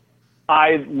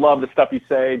love the stuff you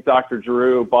say, Dr.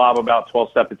 Drew, Bob, about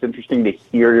 12-step. It's interesting to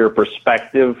hear your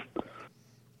perspective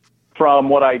from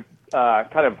what I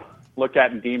kind of look at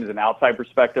and deem as an outside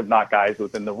perspective, not guys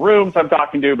within the rooms I'm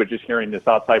talking to, but just hearing this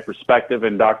outside perspective.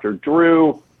 And Dr.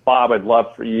 Drew, Bob, I'd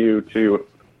love for you to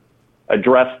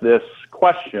address this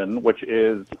question, which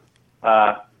is,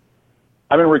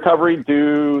 I'm in recovery,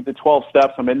 do the 12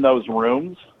 steps. I'm in those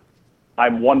rooms.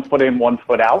 I'm 1 foot in, 1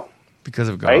 foot out. Because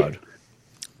of God.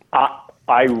 Right?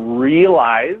 I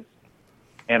realize,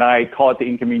 and I call it the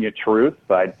inconvenient truth,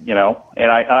 but, and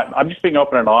I'm just being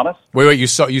open and honest. Wait, you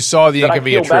saw the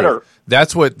inconvenient truth. Better.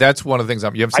 That's one of the things.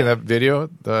 You haven't seen that video,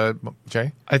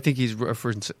 Jay? I think he's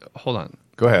referencing. Hold on.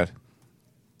 Go ahead.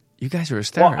 You guys are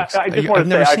hysterics. Well, I just want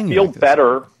to say I feel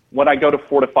better when I go to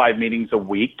 4 to 5 meetings a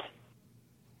week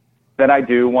than I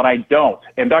do when I don't.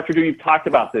 And Dr. Drew, you've talked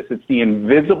about this. It's the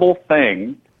invisible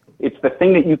thing. It's the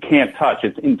thing that you can't touch.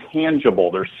 It's intangible.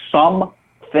 There's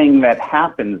something that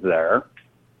happens there.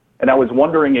 And I was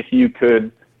wondering if you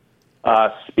could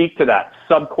speak to that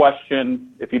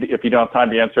sub-question. If you don't have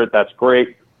time to answer it, that's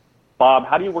great. Bob,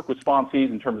 how do you work with sponsees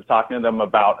in terms of talking to them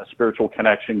about a spiritual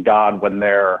connection, God, when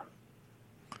they're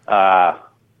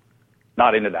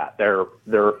not into that?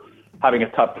 They're having a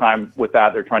tough time with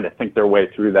that. They're trying to think their way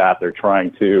through that. They're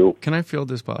trying to... Can I field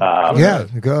this, Bob? Yeah,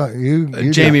 go.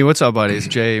 You Jamie, what's up, buddy? It's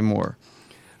Jay Moore.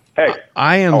 Hey,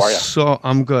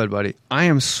 I'm good, buddy. I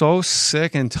am so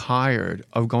sick and tired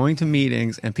of going to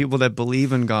meetings and people that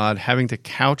believe in God having to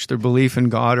couch their belief in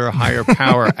God or a higher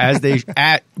power as they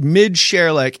at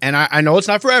mid-share, like, and I know it's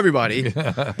not for everybody,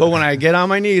 but when I get on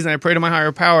my knees and I pray to my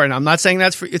higher power, and I'm not saying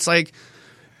that's for, it's like,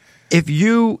 if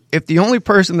the only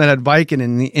person that had Viking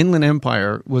in the Inland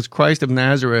Empire was Christ of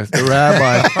Nazareth, the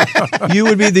rabbi, you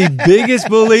would be the biggest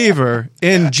believer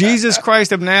in Jesus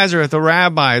Christ of Nazareth, the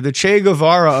rabbi, the Che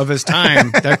Guevara of his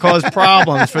time that caused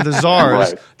problems for the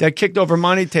czars, that kicked over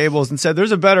money tables and said,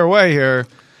 there's a better way here.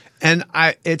 And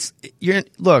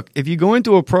look, if you go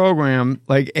into a program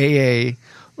like AA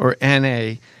or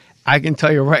NA, I can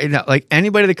tell you right now, like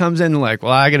anybody that comes in like,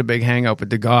 well, I get a big hang up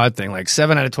with the God thing, like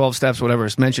 7 out of 12 steps, whatever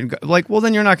is mentioned, like, well,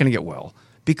 then you're not going to get well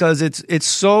because it's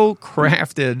so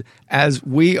crafted as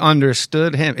we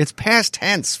understood him. It's past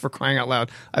tense, for crying out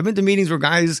loud. I've been to meetings where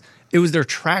guys, it was their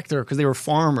tractor because they were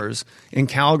farmers in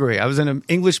Calgary. I was in an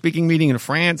English-speaking meeting in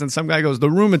France, and some guy goes, the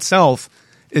room itself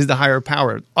is the higher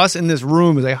power. Us in this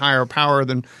room is a higher power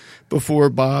than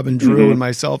before Bob and Drew and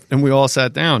myself, and we all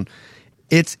sat down.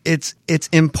 It's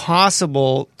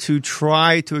impossible to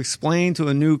try to explain to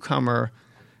a newcomer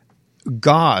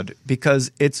God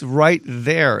because it's right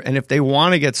there. And if they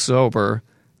want to get sober,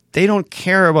 they don't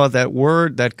care about that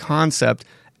word, that concept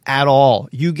at all.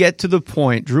 You get to the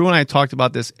point, Drew and I talked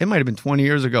about this, it might have been 20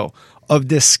 years ago, of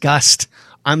disgust.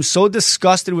 I'm so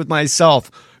disgusted with myself.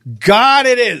 God,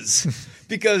 it is.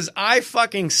 Because I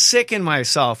fucking sicken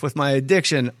myself with my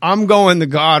addiction. I'm going the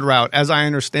God route as I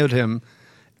understood him.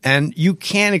 And you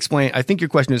can't explain. I think your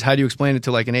question is, how do you explain it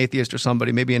to like an atheist or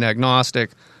somebody, maybe an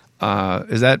agnostic?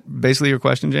 Is that basically your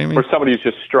question, Jamie? For somebody who's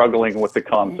just struggling with the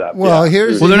concept. Well,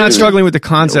 they're not struggling with the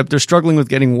concept. They're struggling with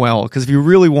getting well. Because if you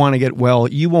really want to get well,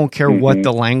 you won't care what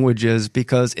the language is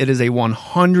because it is a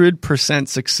 100%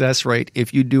 success rate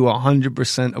if you do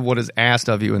 100% of what is asked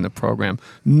of you in the program.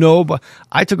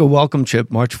 I took a welcome chip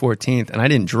March 14th, and I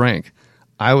didn't drink.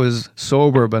 I was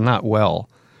sober but not well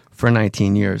for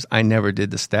 19 years. I never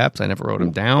did the steps. I never wrote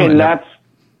them down. And that's...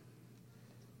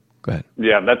 Go ahead.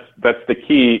 Yeah, that's the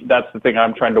key. That's the thing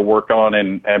I'm trying to work on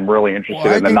and am really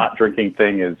interested in. The not drinking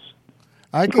thing is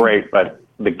great, but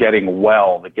the getting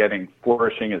well, the getting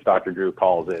flourishing, as Dr. Drew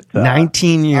calls it.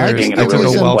 19 years. Being in a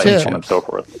really good place and so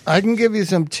forth. I can give you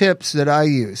some tips that I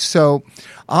use. So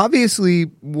obviously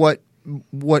what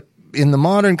in the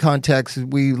modern context,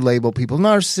 we label people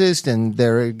narcissists and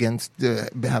they're against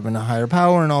having a higher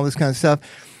power and all this kind of stuff.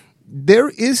 There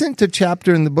isn't a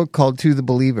chapter in the book called To the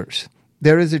Believers.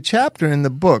 There is a chapter in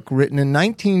the book written in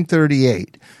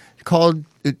 1938 called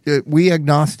We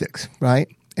Agnostics, right?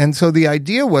 And so the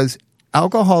idea was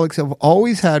alcoholics have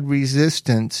always had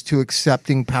resistance to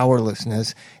accepting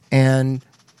powerlessness and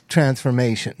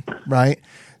transformation, right?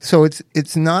 So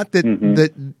it's not that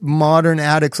that modern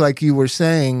addicts, like you were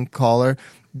saying, caller,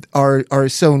 are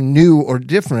so new or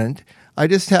different. I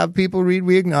just have people read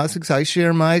We Agnostics. I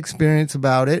share my experience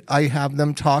about it. I have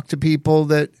them talk to people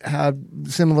that have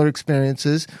similar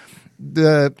experiences.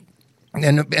 And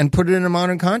put it in a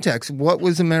modern context. What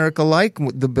was America like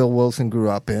the Bill Wilson grew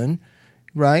up in,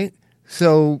 right?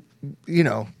 So, you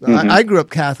know, I grew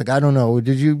up Catholic. I don't know.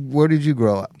 Where did you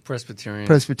grow up?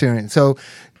 Presbyterian. So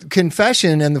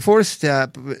confession and the fourth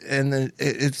step, and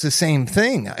it's the same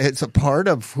thing. It's a part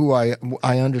of who I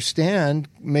understand,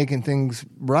 making things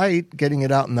right, getting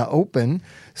it out in the open.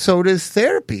 So does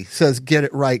therapy. Says get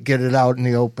it right, get it out in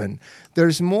the open.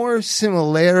 There's more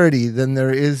similarity than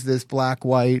there is this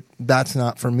black-white, that's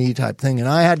not for me type thing. And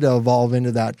I had to evolve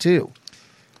into that too.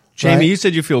 Jamie, right? You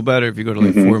said you feel better if you go to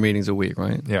like 4 meetings a week,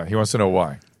 right? Yeah, he wants to know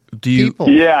why.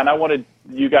 Yeah, and I wanted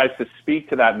you guys to speak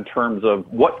to that in terms of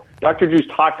what Dr. Drew's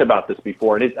talked about this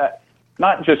before, and it's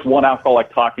not just one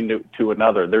alcoholic talking to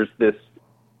another. There's this,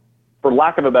 for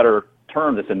lack of a better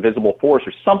term, this invisible force,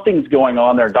 or something's going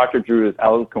on there. Dr. Drew has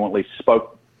eloquently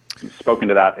spoken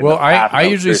to that. Well, I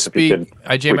usually speak,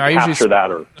 Jamie.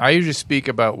 I usually speak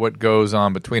about what goes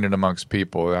on between and amongst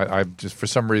people. I just, for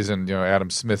some reason, you know, Adam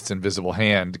Smith's invisible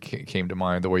hand came to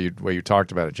mind the way you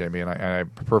talked about it, Jamie, and I'm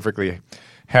perfectly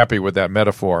happy with that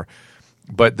metaphor.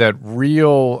 but that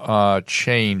real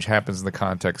change happens in the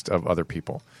context of other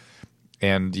people.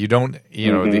 And you don't,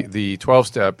 the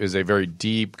 12-step is a very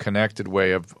deep, connected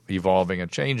way of evolving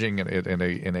and changing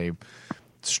in a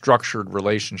structured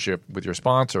relationship with your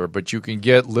sponsor, but you can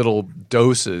get little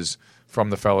doses from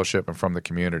the fellowship and from the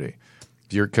community.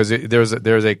 Because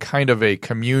there's a kind of a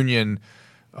communion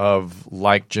of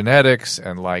like genetics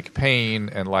and like pain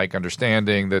and like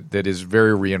understanding that is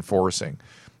very reinforcing.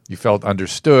 You felt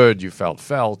understood. You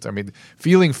felt. I mean,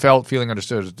 feeling felt, feeling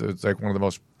understood is like one of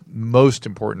the most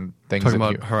important things. Talking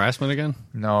about harassment again?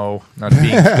 No, not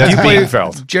being. That's being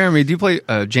felt. Jeremy, do you play?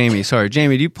 Jamie,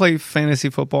 do you play fantasy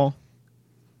football?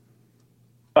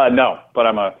 No, but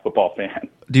I'm a football fan.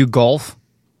 Do you golf?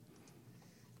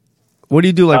 What do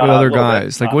you do with other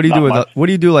guys? Bit. Like, what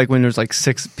do you do like when there's like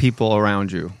 6 people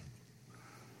around you?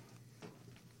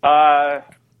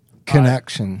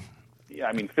 Connection. Yeah,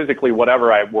 I mean, physically,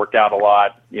 whatever. I work out a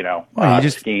lot.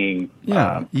 Skiing.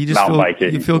 You just mountain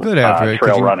biking. You feel good after it.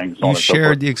 Trail running. You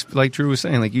shared like Drew was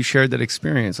saying, like you shared that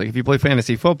experience. Like if you play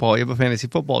fantasy football, you have a fantasy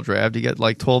football draft. You get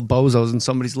like 12 bozos in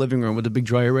somebody's living room with a big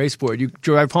dry erase board. You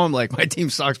drive home like my team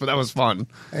sucks, but that was fun.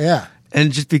 Yeah,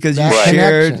 and just because you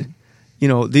shared,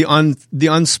 the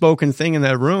unspoken thing in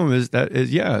that room is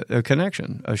a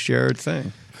connection, a shared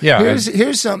thing. Yeah.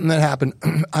 Here's something that happened.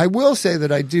 I will say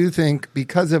that I do think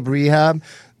because of rehab,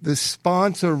 the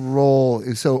sponsor role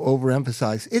is so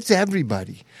overemphasized. It's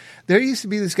everybody. There used to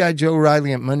be this guy, Joe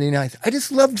Riley, at Monday nights. I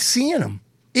just loved seeing him.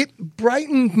 It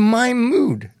brightened my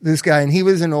mood, this guy. And he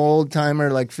was an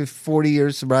old-timer, like 40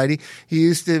 years sobriety. He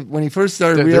used to, when he first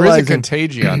started realizing... There is a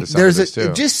contagion to some of this,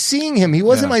 too. Just seeing him. He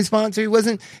wasn't my sponsor. He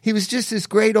was just this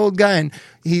great old guy. And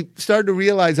he started to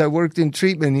realize I worked in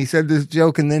treatment. He said this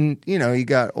joke, and then, he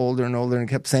got older and older and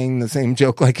kept saying the same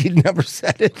joke like he'd never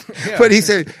said it. Yeah. But he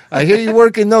said, I hear you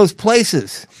work in those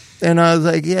places. And I was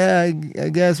like, yeah, I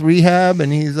guess rehab.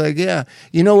 And he's like, yeah.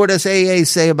 You know what us AAs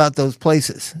say about those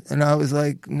places? And I was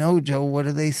like, no, Joe, what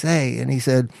do they say? And he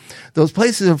said, those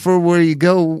places are for where you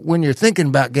go when you're thinking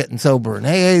about getting sober. And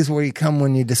AA is where you come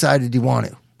when you decided you want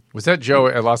to. Was that Joe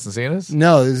at Las Encinas?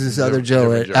 No, this is other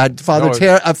Joe at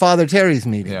Father Terry's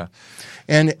meeting. Yeah.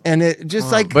 And it just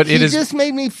just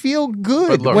made me feel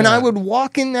good when I would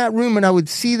walk in that room and I would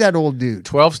see that old dude.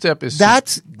 12-step is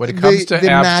when it comes to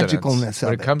magicalness of it.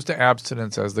 When it comes to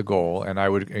abstinence as the goal, and I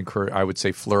would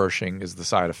say flourishing is the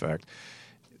side effect.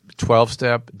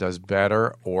 12-step does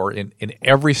better, or in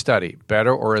every study,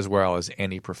 better or as well as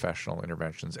any professional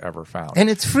interventions ever found. And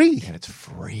it's free.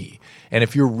 And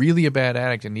if you're really a bad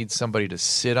addict and need somebody to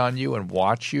sit on you and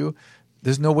watch you,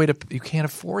 there's no way you can't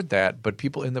afford that, but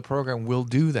people in the program will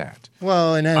do that.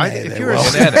 Well, in NA,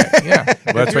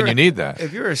 that's when you need that.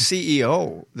 If you're a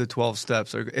CEO, the 12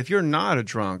 steps are. If you're not a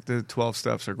drunk, the 12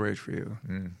 steps are great for you.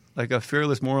 Like a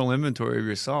fearless moral inventory of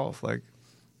yourself. Like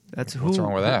that's what's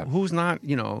wrong with that? Who's not?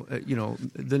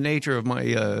 The nature of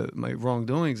my my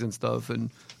wrongdoings and stuff,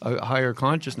 and a higher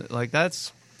consciousness. Like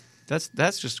that's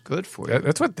just good for you.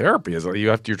 That's what therapy is.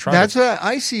 You're trying. That's what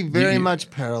I see very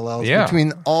much parallels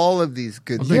between all of these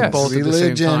good things. Both religion, at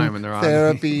the same time, and they're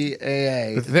therapy,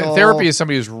 AA. Therapy is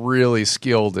somebody who's really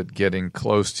skilled at getting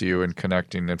close to you and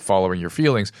connecting and following your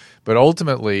feelings. But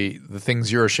ultimately, the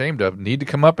things you're ashamed of need to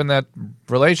come up in that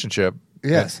relationship.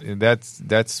 Yes,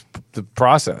 that's the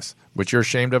process. What you're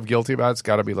ashamed of, guilty about, it's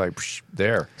got to be like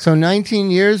there. So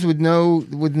 19 years with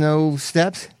no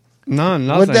steps. None,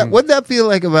 nothing. What'd that feel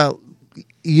like about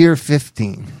year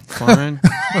 15? Fine.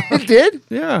 It did?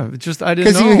 Yeah. Just I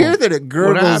didn't know. Because you hear that it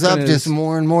gurgles up just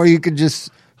more and more. You could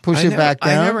just push it back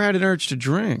down. I never had an urge to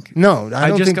drink. No, I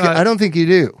don't think you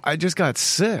do. I just got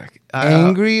sick.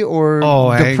 Angry or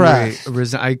depressed?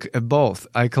 Both.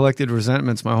 I collected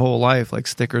resentments my whole life, like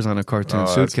stickers on a cartoon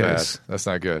suitcase. That's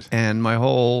not good. And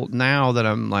now that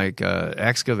I'm like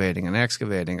excavating,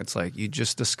 it's like you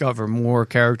just discover more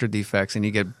character defects and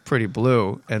you get pretty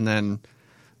blue. And then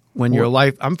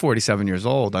I'm 47 years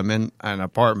old. I'm in an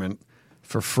apartment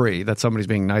for free that somebody's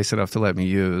being nice enough to let me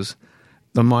use.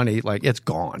 The money, like, it's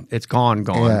gone. It's gone.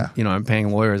 Yeah. I'm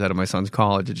paying lawyers out of my son's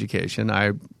college education.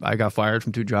 I got fired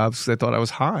from 2 jobs because they thought I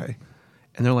was high.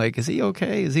 And they're like, is he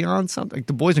okay? Is he on something? Like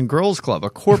the Boys and Girls Club, a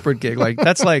corporate gig. Like,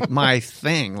 that's like my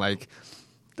thing. Like,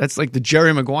 that's like the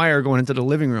Jerry Maguire going into the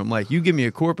living room. Like, you give me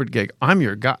a corporate gig, I'm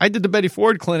your guy. I did the Betty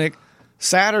Ford Clinic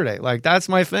Saturday. Like, that's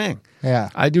my thing. Yeah.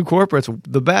 I do corporates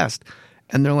the best.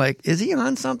 And they're like, is he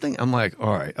on something? I'm like,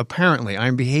 all right, apparently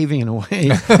I'm behaving in a way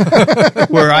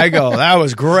where I go, that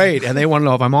was great. And they want to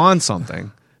know if I'm on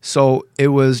something. So it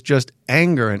was just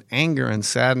anger and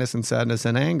sadness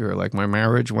and anger. Like my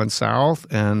marriage went south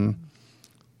and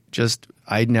just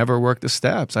I never worked the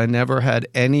steps. I never had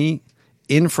any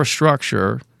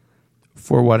infrastructure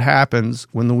for what happens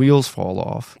when the wheels fall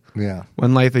off. Yeah.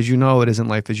 When life as you know it isn't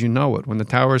life as you know it. When the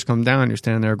towers come down, you're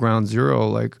standing there at ground zero.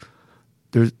 Like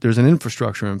there's an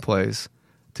infrastructure in place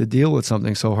to deal with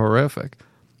something so horrific.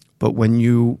 But when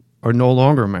you are no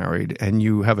longer married and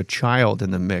you have a child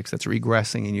in the mix that's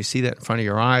regressing and you see that in front of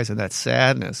your eyes and that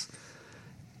sadness,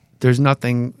 there's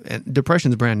nothing. And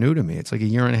depression's brand new to me. It's like a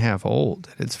year and a half old.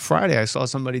 It's Friday. I saw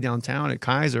somebody downtown at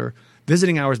Kaiser.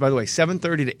 Visiting hours, by the way,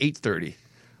 7:30 to 8:30.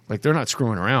 Like they're not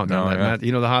screwing around. No, yeah.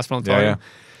 You know the hospital I'm Yeah, talking yeah. about?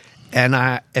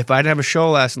 And if I didn't have a show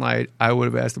last night, I would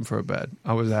have asked him for a bed.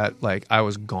 I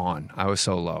was gone. I was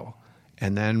so low.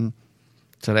 And then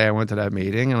today I went to that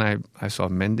meeting and I saw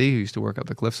Mindy, who used to work at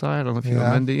the Cliffside. I don't know if you know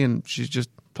Mindy, and she's just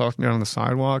talking to me on the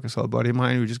sidewalk. I saw a buddy of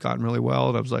mine who just gotten really well,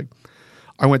 and I was like,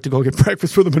 I went to go get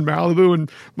breakfast with him in Malibu,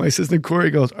 and my assistant Corey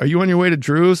goes, "Are you on your way to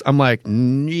Drew's?" I'm like,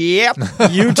 "Yep."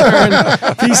 U-turn,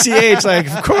 PCH. Like,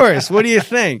 of course. What do you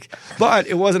think? But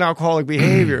it wasn't alcoholic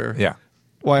behavior. Yeah.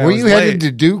 Why I Were was you late. headed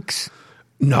to Duke's?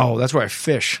 No, that's where I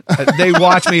fish. They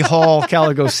watch me haul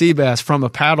calico sea bass from a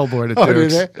paddleboard at Oh, do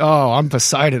Duke's. they? Oh, I'm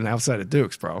Poseidon outside of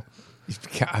Duke's, bro.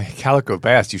 Calico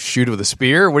bass. You shoot it with a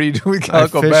spear? What do you do with I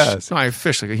calico fish, bass? No, I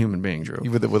fish like a human being, Drew.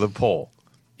 With a pole.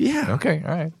 Yeah. Okay,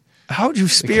 all right. How'd you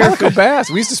spear Calico fish? bass.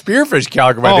 We used to spearfish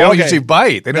calico bass. Oh, They don't okay. usually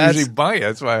bite. They don't That's- usually bite.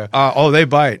 That's why. They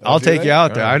bite. I'll do take they? you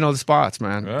out there. All right. I know the spots,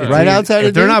 man. All If right. you- outside if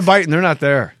of they're not Duke's? biting, they're not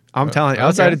there. I'm telling you,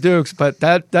 outside okay. of Duke's. But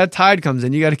that tide comes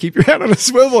in, you got to keep your head on a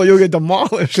swivel. You'll get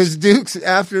demolished. Because Duke's,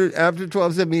 after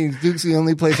 12-step meetings, Duke's the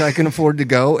only place I can afford to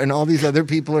go, and all these other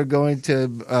people are going to,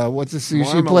 what's the sushi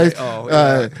Marmalade. place? Oh,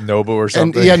 yeah. Nobu or And,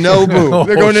 something. yeah, Nobu.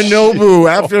 They're going to shit. Nobu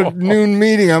after noon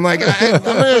meeting. I'm like, I'm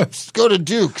going to go to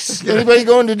Duke's. Anybody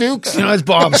going to Duke's? You know, it's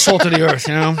Bob, salt of the earth,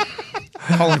 you know?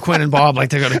 Colin Quinn and Bob like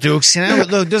to go to Duke's. You know,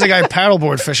 look, there's a guy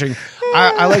paddleboard fishing.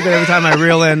 I like that every time I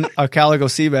reel in a calico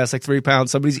sea bass, like 3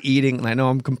 pounds, somebody's eating, and I know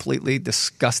I'm completely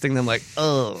disgusting them, like,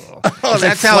 oh, that's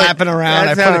like flapping around.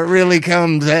 That's I put how it really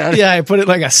comes out. yeah, I put it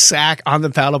like a sack on the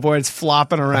paddleboard. It's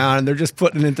flopping around, and they're just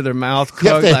putting it into their mouth. You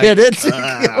have cooked, to like,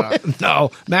 hit it.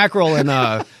 no, mackerel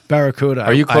and barracuda.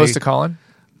 Are you close to Colin?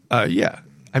 Yeah.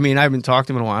 I mean, I haven't talked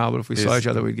to him in a while, but if we saw each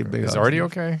other, we'd get big Is hugs. Artie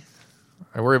okay?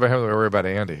 I worry about him. I worry about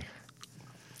Andy.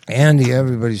 Andy,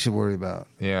 everybody should worry about.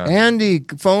 Yeah. Andy,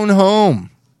 phone home.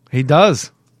 He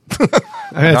does.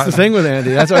 That's the thing with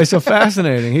Andy. That's why he's so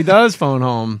fascinating. He does phone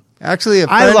home. Actually,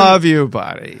 I love you,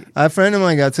 buddy. A friend of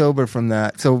mine got sober from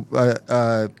that. So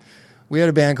we had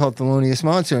a band called Thelonious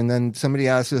Monster, and then somebody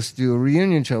asked us to do a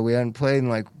reunion show. We hadn't played in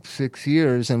like 6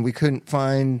 years, and we couldn't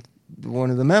find one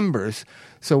of the members.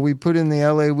 So we put in the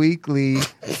LA Weekly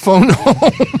phone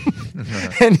home,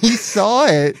 and he saw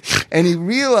it, and he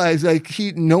realized like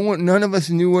none of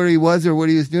us knew where he was or what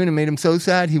he was doing. It made him so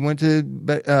sad. He went to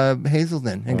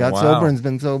Hazelden and got Wow. sober, and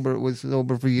was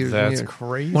sober for years. and That's years.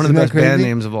 crazy. One of the Isn't best that band crazy?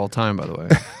 names of all time, by the way.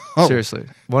 Oh. Seriously.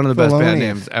 One of the best band Thelonious.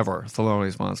 names ever.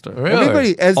 Thelonious Monster. Really?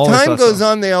 Everybody, as Always time thought goes so.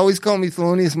 on, they always call me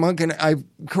Thelonious Monk, and I've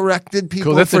corrected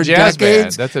people Cool, that's a for jazz band.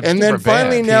 decades. That's a and then different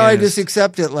finally, band. now I Pianist. just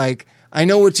accept it. Like I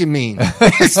know what you mean. They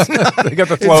got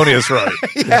the Thelonious right.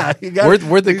 Yeah, you got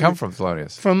Where'd they come from,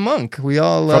 Thelonious? from Monk. We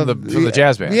all From love the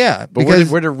jazz band? Yeah, But because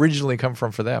where'd it originally come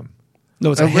from for them?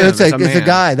 No, it's a him. it's a man.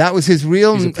 guy. That was his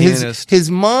real. He's a pianist.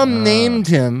 His mom named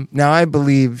him. Now I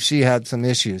believe she had some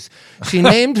issues. She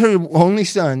named her only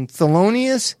son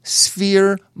Thelonious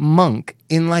Sphere Monk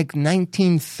in like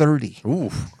 1930.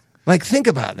 Ooh. Like think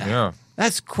about that. Yeah.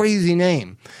 That's a crazy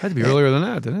name. Had to be earlier than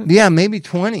that, didn't it? Yeah, maybe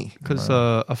 20. Because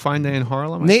A Fine Day in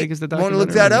Harlem, I Nate, think is the want to documentary. look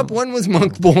that up? When was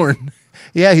Monk born?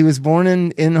 Yeah, he was born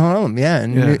in Harlem. Yeah,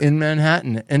 in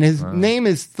Manhattan, and his name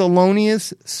is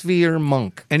Thelonious Sphere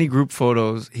Monk. Any group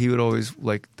photos, he would always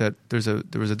like that.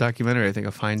 There was a documentary, I think,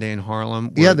 A Fine Day in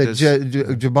Harlem. where Yeah, that this-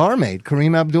 Jabbar made.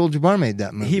 Kareem Abdul-Jabbar made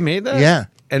that movie. He made that? Yeah.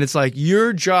 And it's like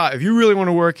your job, if you really want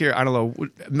to work here, I don't know,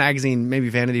 magazine, maybe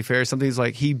Vanity Fair, something's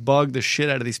like he bugged the shit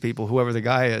out of these people, whoever the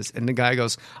guy is. And the guy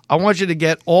goes, I want you to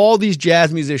get all these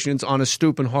jazz musicians on a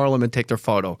stoop in Harlem and take their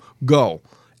photo. Go.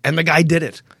 And the guy did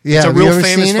it. Yeah, it's a have you real ever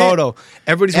famous seen it? photo.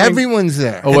 Everyone's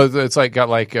there. Oh, well, it's like got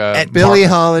like Billie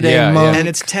Holiday, Monk. And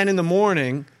it's 10 in the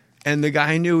morning, and the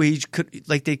guy knew he could,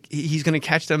 like, he's going to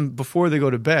catch them before they go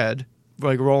to bed,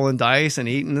 like rolling dice and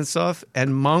eating and stuff.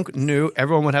 And Monk knew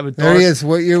everyone would have a dark. There he is.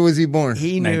 What year was he born?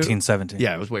 He knew 1917.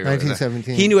 Yeah, it was way earlier than that.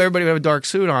 1917. He knew everybody would have a dark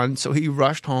suit on, so he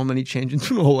rushed home and he changed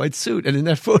into a whole white suit. And in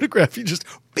that photograph, he just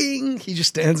bing, he just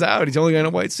stands out. He's only got a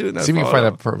white suit in that See if you can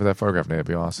photo. find that photograph, Nate. That'd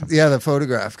be awesome. Yeah, the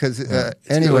photograph. Because It's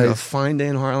anyway, a fine day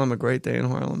in Harlem, a great day in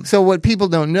Harlem. so what people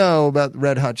don't know about the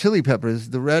Red Hot Chili Peppers,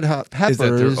 the Red Hot Is that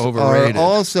they're Peppers are overrated.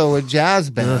 also a jazz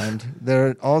band.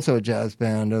 They're also a jazz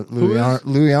band.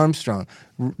 Louis Armstrong,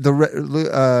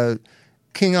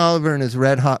 King Oliver and his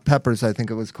Red Hot Peppers, I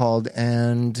think it was called,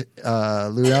 and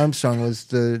Louis Armstrong was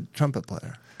the trumpet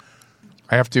player.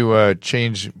 I have to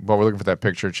change while we're looking for that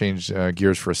picture. Change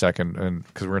gears for a second, and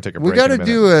because we're gonna take a break. We got to in a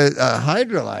do minute. a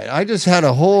Hydrolite. I just had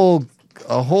a whole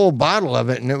bottle of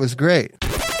it, and it was great.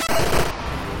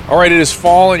 All right, it is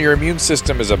fall, and your immune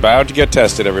system is about to get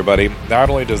tested. Everybody, not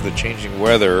only does the changing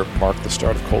weather mark the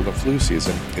start of cold and flu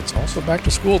season, it's also back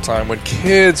to school time when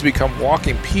kids become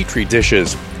walking petri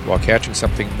dishes. While catching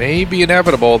something may be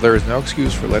inevitable, there is no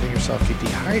excuse for letting yourself get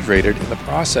dehydrated in the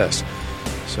process.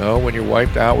 So when you're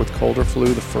wiped out with cold or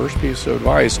flu, the first piece of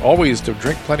advice always to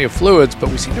drink plenty of fluids, but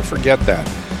we seem to forget that.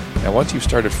 Now, once you've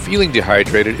started feeling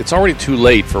dehydrated, it's already too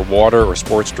late for water or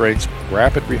sports drinks.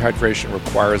 Rapid rehydration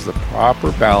requires the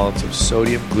proper balance of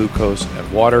sodium, glucose,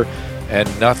 and water, and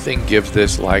nothing gives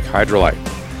this like Hydrolite.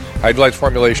 Hydrolite's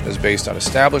formulation is based on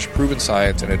established, proven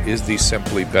science, and it is the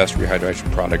simply best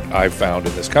rehydration product I've found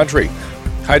in this country.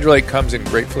 Hydrolite comes in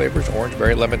great flavors, orange,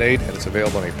 berry, lemonade, and it's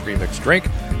available in a pre-mixed drink,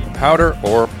 powder,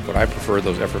 or what I prefer,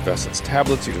 those effervescence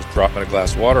tablets. You just drop them in a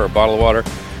glass of water or a bottle of water.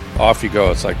 Off you go.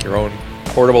 It's like your own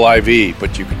portable IV,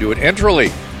 but you can do it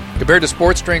enterally. Compared to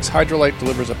sports drinks, Hydrolite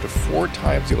delivers up to 4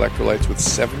 times the electrolytes with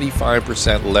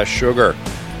 75% less sugar.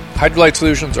 Hydrolite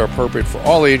solutions are appropriate for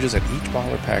all ages, and each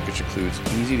bottle or package includes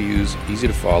easy-to-use,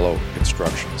 easy-to-follow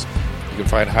instructions. You can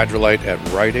find Hydrolite at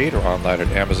Rite Aid or online at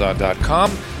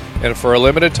Amazon.com. And for a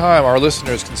limited time, our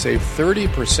listeners can save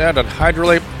 30% on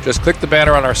Hydrolite. Just click the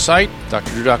banner on our site,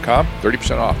 drdrew.com,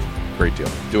 30% off. Great deal.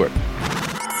 Do it.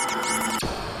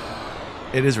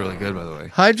 It is really good, by the way.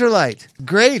 Hydrolite,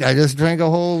 great. I just drank a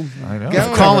whole. I know.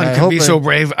 gallon of Colin it. I can hope be it- so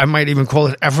brave, I might even call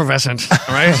it effervescent,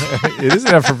 right? It is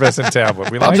an effervescent tablet.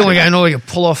 We I'm like the only it. guy I know that can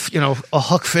pull off, a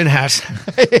Huck Finn hat.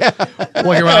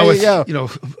 Walking around with, There you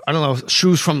I don't know,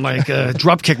 shoes from like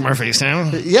Dropkick Murphys,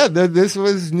 Yeah, this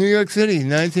was New York City,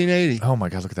 1980. Oh my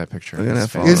God! Look at that picture. Look at that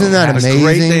It's photo. Isn't that A great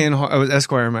amazing? day in it was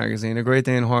Esquire magazine. A great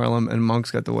day in Harlem, and Monk's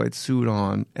got the white suit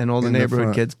on, and all the In the neighborhood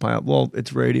front. kids pile. Well,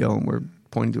 it's radio, and we're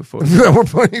pointing to a photo. We're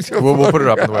pointing to a We'll put it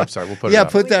up on the photograph. website. We'll put Yeah, it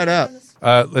up. put that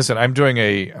up. Listen, I'm doing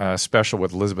a special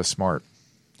with Elizabeth Smart.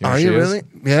 You know Are who you she is? really?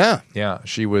 Yeah. Yeah,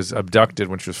 she was abducted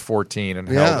when she was 14 and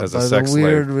Yeah, held as by a the sex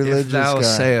weird slave. religious If thou guy.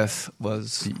 sayest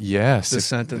was Yes, the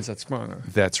sentence that sprung her.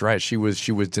 that's right. She was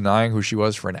denying who she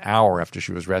was for an hour after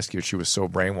she was rescued. She was so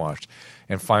brainwashed,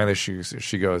 and finally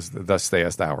she goes, "Thus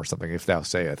sayest thou," or something. If thou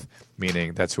sayest,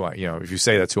 meaning that's who I. If you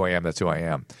say that's who I am, that's who I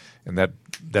am, and that's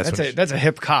when That's a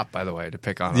hip cop, by the way, to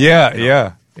pick on.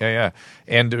 Yeah.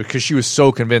 And because she was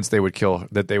so convinced the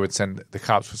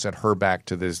cops would send her back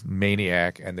to this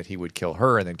maniac, and that he would kill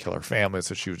her and then kill her family.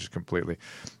 So she was just completely.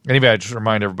 Anyway, I just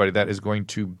remind everybody that is going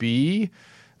to be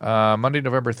Monday,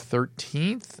 November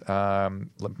 13th.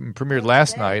 Premiered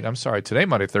last night. I'm sorry, today,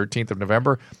 Monday, 13th of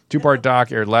November. 2-part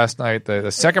doc aired last night.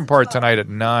 The second part tonight at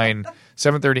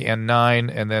 7:30 and 9,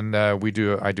 and then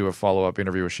I do a follow-up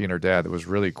interview with she and her dad that was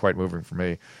really quite moving for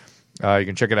me. You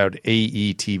can check it out at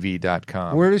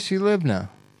aetv.com. Where does she live now?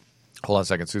 Hold on a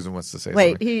second. Susan wants to say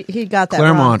Wait, something. he got that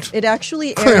Claremont. wrong. It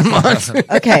actually airs.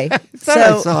 Okay, Thought I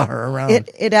so saw her around.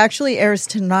 it actually airs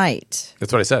tonight,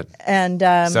 That's what I said. and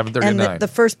 7:30 and to 9. the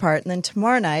first part, and then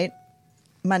tomorrow night,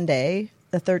 Monday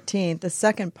the 13th, the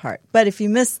second part. But if you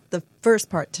miss the first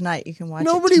part tonight, you can watch.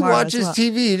 Nobody it tomorrow watches as well.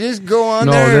 TV. Just go on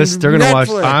No, there. they're going to watch.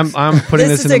 Netflix. I'm putting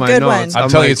This this, is into a my good notes. one. I'm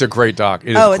telling you, it's a great doc.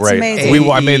 It is Oh, it's great. amazing.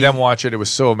 I made them watch it. It was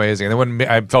so amazing. And then when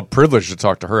I felt privileged to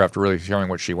talk to her after really hearing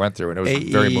what she went through, and it was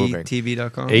very moving.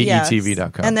 AETV.com. Yes.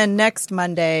 AETV.com. And then next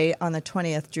Monday on the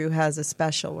 20th, Drew has a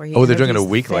special where he. Oh, they're doing it a interviews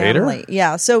week the later? family.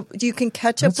 Yeah, so you can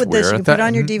catch up That's with weird. this. You can put it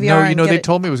on your DVR. No, and get they it.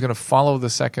 told me it was going to follow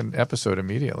the second episode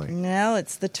immediately. No,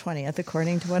 it's the 20th,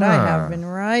 according to what I have been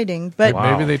writing. But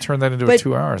Maybe they turned that into but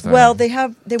 2 hours. Then. well, they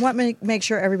want me to make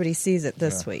sure everybody sees it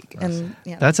this week, and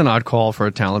That's an odd call for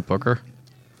a talent booker.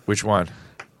 Which one?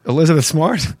 Elizabeth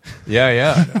Smart.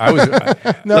 Yeah. I was.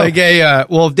 Like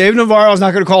if Dave Navarro's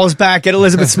not going to call us back, get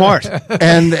Elizabeth Smart.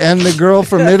 and the girl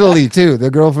from Italy too.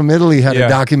 The girl from Italy had Yeah. a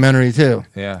documentary too.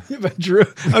 Yeah. But Drew,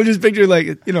 I'm just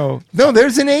picturing No,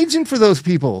 there's an agent for those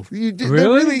people.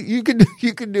 Really? You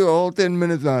could do a whole 10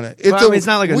 minutes on it. Well, I mean, it's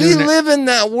not like a we new- live in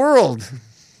that world.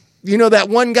 You know, that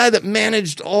one guy that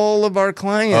managed all of our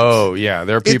clients. Oh, yeah.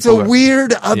 There are people. It's a that-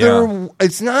 weird other. Yeah.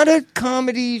 It's not a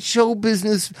comedy show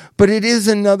business, but it is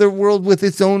another world with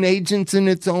its own agents in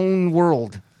its own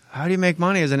world. How do you make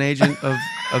money as an agent of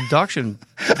abduction.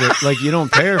 Like you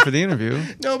don't pay her for the interview.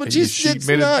 No, but She it's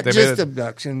made it- not they made just it-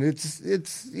 abduction. It's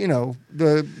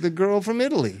the girl from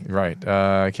Italy. Right.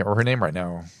 I can't remember her name right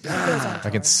now. I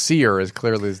can see her as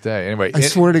clearly as day. Anyway, I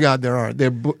swear to God, there are.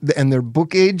 They're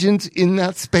book agents in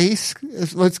that space.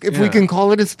 If we can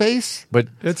call it a space. but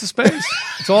It's a space.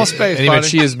 It's all space. anyway, buddy.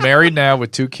 she is married now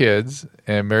with 2 kids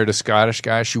and married a Scottish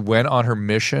guy. She went on her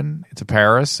mission to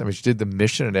Paris. I mean, she did the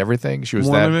mission and everything. She was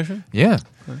Mormon that mission? Yeah,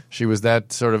 she was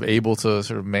that sort of able to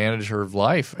sort of manage her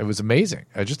life. It was amazing,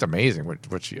 just amazing.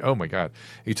 What she? Oh my God!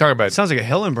 You talking about? It sounds like a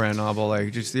Hillenbrand novel,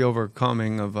 like just the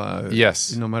overcoming of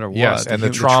Yes, no matter what. Yes, and the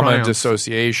trauma and triumph.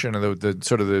 dissociation and the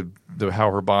sort of the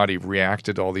how her body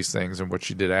reacted to all these things and what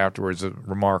she did afterwards is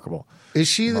remarkable. Is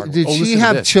she? Remarkable. Did Oh, she listen to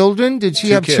have this. children? Did she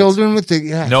 2 have kids. children with the?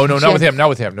 Yeah, No, she not had- with him. Not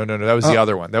with him. No. That was the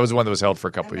other one. That was the one that was held for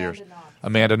a couple of years.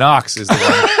 Amanda Knox is the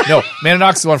one. No, Amanda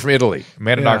Knox is the one from Italy.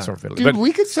 Amanda Knox is the one from Italy. Dude, But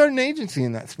we could start an agency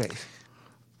in that space.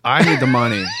 I need the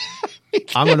money.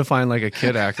 I'm going to find like a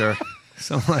kid actor.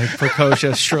 Some like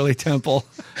precocious Shirley Temple,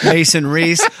 Mason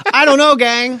Reese. I don't know,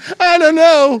 gang. I don't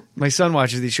know. My son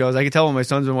watches these shows. I can tell when my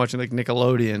son's been watching like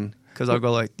Nickelodeon because I'll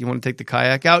go like, "Do you want to take the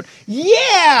kayak out?"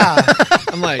 Yeah.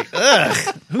 I'm like,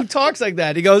 ugh. Who talks like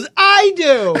that? He goes, "I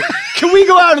do." Can we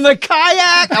go out in the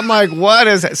kayak? I'm like, what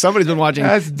is that? Somebody's been watching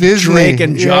That's Disney. Drake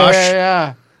and Josh.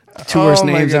 Yeah. Two worst Oh,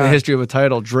 my names in the God. history of a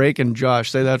title. Drake and Josh.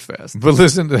 Say that fast. But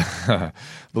listen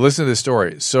to the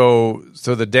story. So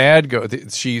the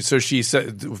dad she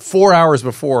said 4 hours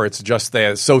before it's just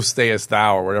stayest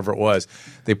thou or whatever it was.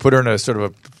 They put her in a sort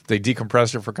of they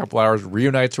decompressed her for a couple hours,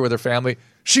 reunites her with her family.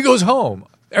 She goes home.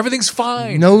 Everything's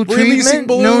fine. No We're treatment? releasing No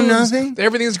balloons. nothing?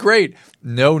 Everything's great.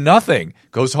 No nothing.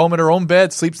 Goes home in her own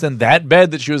bed, sleeps in that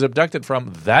bed that she was abducted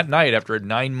from that night after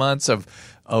 9 months of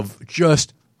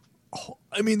just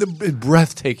the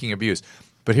breathtaking abuse.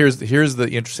 But here's the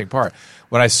interesting part.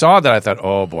 When I saw that, I thought,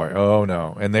 oh boy, oh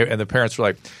no. And the parents were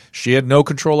like, she had no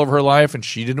control over her life, and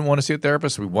she didn't want to see a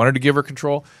therapist. So we wanted to give her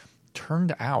control.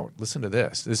 Turned out, listen to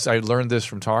this. I learned this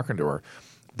from talking to her,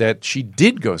 that she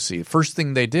did go see. First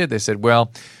thing they did, they said,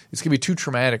 well, it's going to be too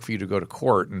traumatic for you to go to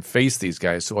court and face these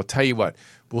guys. So I'll tell you what,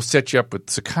 we'll set you up with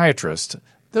psychiatrists.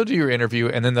 They'll do your interview,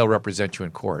 and then they'll represent you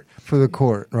in court. For the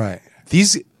court, right.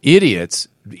 These idiots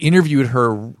interviewed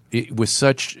her with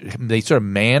they sort of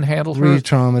manhandled her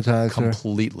Re-traumatized her.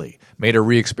 completely, made her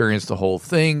re-experience the whole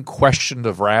thing, questioned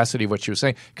the veracity of what she was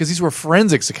saying, because these were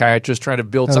forensic psychiatrists trying to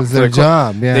build That something was their for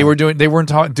court. job, yeah. They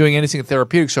weren't doing anything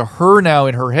therapeutic. So her now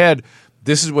in her head,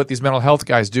 this is what these mental health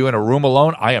guys do in a room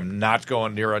alone. I am not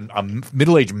going near a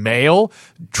middle-aged male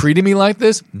treating me like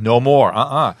this. No more.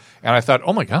 And I thought,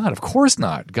 oh my God, of course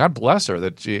not. God bless her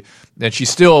that she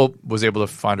still was able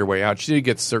to find her way out. She did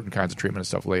get certain kinds of treatment and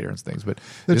stuff later and things. But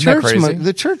The isn't that church, crazy?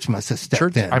 the church must have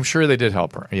stepped in. I'm sure they did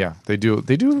help her. Yeah, they do.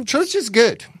 They do. Church is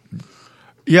good.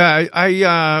 Yeah,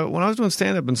 I when I was doing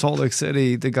stand-up in Salt Lake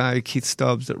City, the guy Keith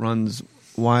Stubbs that runs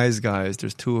Wise Guys,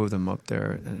 there's 2 of them up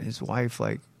there, and his wife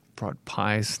brought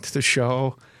pies to the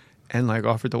show and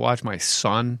offered to watch my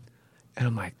son. And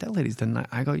I'm like, that lady's done.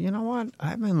 I go, you know what?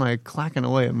 I've been clacking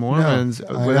away at Mormons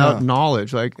I without know.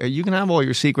 knowledge. You can have all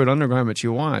your secret undergarments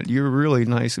you want. You're really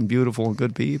nice and beautiful and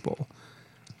good people.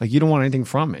 You don't want anything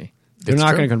from me. They're It's not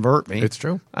true. going to convert me. It's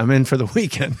true. I'm in for the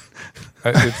weekend.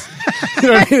 It's, You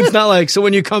know what I mean? It's not so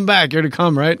when you come back, you're to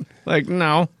come, right?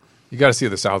 No. you got to see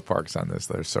the South Parks on this.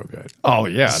 They're so good. Oh,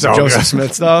 yeah. So the Joseph good.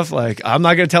 Smith stuff. I'm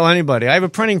not going to tell anybody. I have a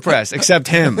printing press except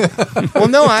him. Well,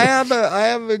 no, I have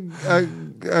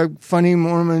a funny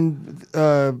Mormon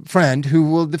friend who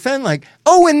will defend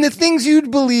and the things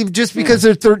you'd believe just because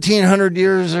they're 1,300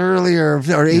 years earlier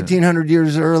or 1,800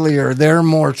 years earlier, they're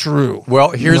more true. Well,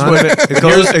 here's None what of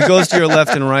it goes to your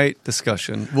left and right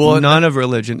discussion. Well, none of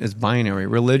religion is binary.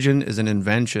 Religion is an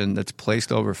invention that's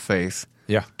placed over faith.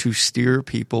 Yeah. To steer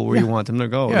people where you want them to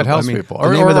go. Yeah, it helps people.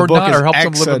 The name of the book is or helps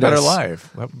them live a better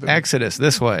Exodus. life. Exodus,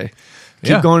 this way. Keep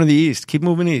Yeah. going to the east. Keep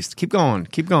moving east. Keep going.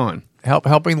 Keep going.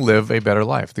 Helping live a better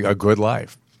life, a good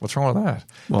life. What's wrong with that?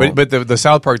 Well, but the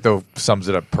South Park though sums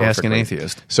it up perfectly. Ask an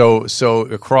atheist. So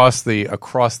across the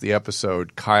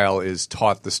episode, Kyle is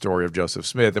taught the story of Joseph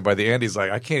Smith, and by the end he's like,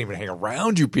 I can't even hang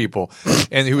around you people.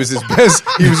 And he was his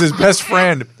best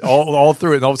friend all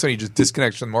through it. And all of a sudden he just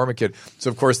disconnects from the Mormon kid.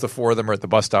 So of course the 4 of them are at the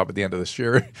bus stop at the end of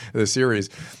the series.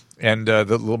 And the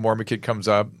little Mormon kid comes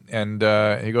up and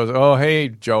he goes, "Oh, hey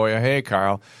Joey, hey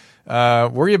Kyle.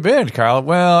 Where you been, Kyle?"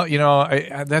 "Well,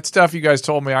 that stuff you guys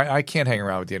told me, I can't hang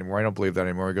around with you anymore. I don't believe that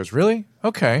anymore." He goes, "Really?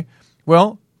 Okay.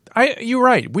 Well, You're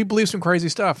right. We believe some crazy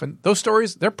stuff, and those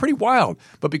stories, they're pretty wild.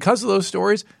 But because of those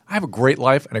stories, I have a great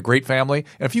life and a great family.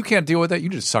 And if you can't deal with that, you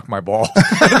just suck my ball.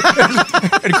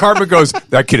 And Carmen goes,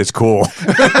 "That kid is cool."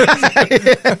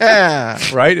 Yeah.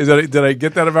 Right? Did I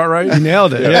get that about right? You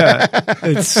nailed it. Yeah.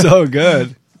 It's so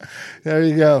good. There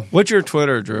you go. What's your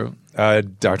Twitter, Drew?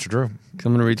 Dr. Drew.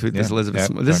 I'm going to retweet this, Yeah.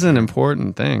 Elizabeth. Yeah. This is an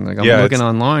important thing. Like I'm Yeah, looking it's-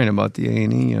 online about the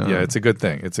A&E. Yeah, it's a good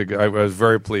thing. I was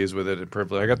very pleased with it and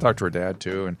privileged. I got to talk to her dad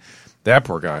too, and that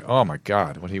poor guy. Oh my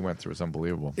God, what he went through is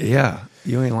unbelievable. Yeah,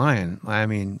 you ain't lying. I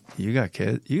mean, you got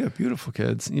kids. You got beautiful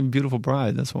kids. You have a beautiful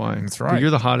bride. That's why. That's right.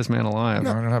 You're the hottest man alive.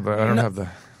 I don't have the.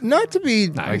 Not to be.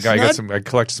 I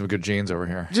collected some good genes over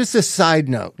here. Just a side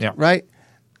note, Yeah. right?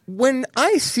 When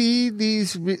I see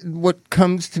what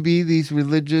comes to be these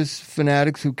religious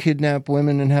fanatics who kidnap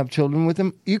women and have children with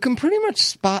them, you can pretty much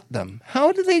spot them.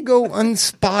 How do they go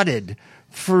unspotted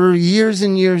for years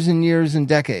and years and years and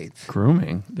decades?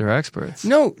 Grooming. They're experts.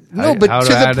 No, How but do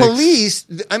to the addicts- police,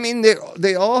 I mean,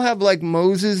 they all have like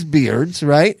Moses beards,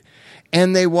 right?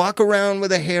 And they walk around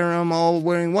with a harem, all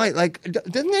wearing white. Like,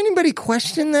 doesn't anybody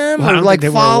question them Well, I or don't like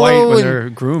think they follow? wear white when and- they're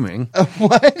grooming.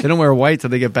 what? They don't wear white till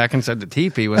they get back inside the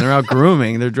teepee. When they're out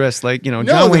grooming, they're dressed like, No,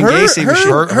 John Wayne Gacy. was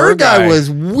short. her guy guy was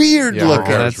weird Yeah, looking,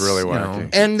 that's that's, really you know, wacky.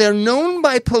 and they're known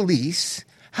by police.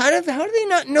 How do they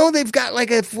not know they've got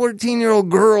like a 14-year-old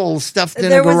girl stuffed in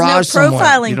There a was no garage somewhere?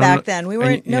 profiling You don't back know- then. We and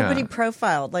weren't. yeah. Nobody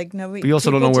profiled. Like nobody. But you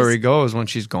also don't know people where he just- goes when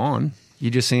she's gone. You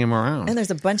just see him around. And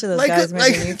there's a bunch of those Like, guys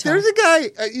like making Utah. there's a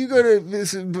guy. You go to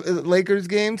this Lakers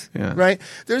games, Yeah. right?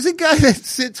 There's a guy that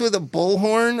sits with a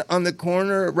bullhorn on the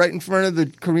corner, right in front of the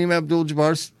Kareem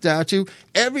Abdul-Jabbar statue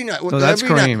every night. No, that's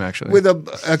every Kareem, night, actually. with a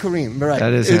Kareem, right?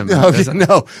 That is him. No, That's-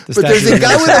 no. the But there's statue a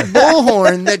guy is- with a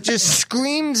bullhorn that just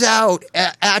screams out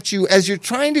at you as you're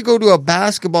trying to go to a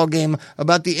basketball game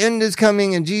about the end is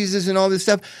coming and Jesus and all this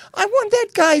stuff. I want that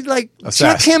guy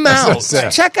check him out,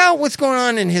 Assess. check out what's going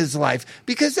on in his life,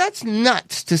 because that's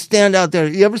nuts to stand out there.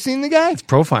 You ever seen the guy?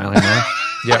 Profiling, man.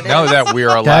 Yeah, now that we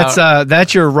are allowed.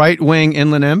 That's your right wing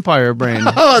Inland Empire brain.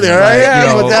 Oh, there I am. You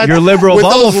know, with that, your liberal with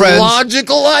bubble those friends.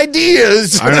 logical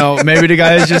ideas. I don't know. Maybe the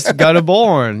guy's just got a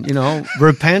bullhorn.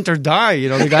 Repent or die.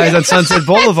 The guy's on Sunset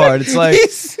Boulevard. It's like He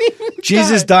seems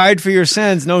Jesus died for your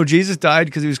sins. No, Jesus died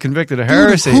because he was convicted of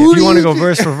heresy. who If do you want to you go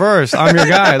verse for verse, I'm your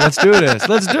guy. Let's do this.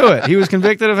 Let's do it. He was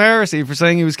convicted of heresy for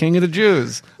saying he was king of the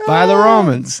Jews by the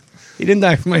Romans. He didn't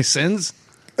die for my sins.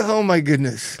 Oh my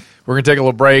goodness. We're going to take a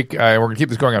little break. We're going to keep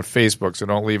this going on Facebook, so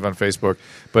don't leave on Facebook.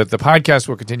 But the podcast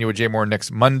will continue with Jay Moore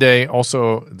next Monday.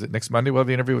 Also, next Monday we'll have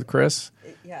the interview with Chris.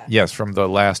 Yeah. Yes, from the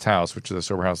Last House, which is the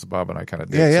sober house that Bob and I kind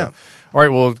of did. Yeah, yeah. So, all right,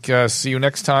 we'll see you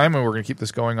next time, and we're going to keep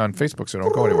this going on Facebook, so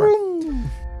don't go anywhere.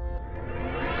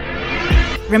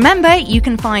 Remember, you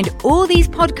can find all these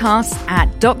podcasts at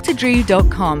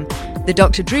drdrew.com. The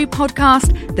Dr. Drew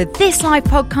podcast, the This Life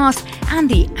podcast, and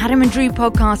the Adam and Drew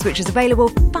podcast, which is available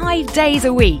 5 days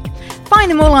a week. Find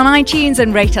them all on iTunes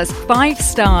and rate us 5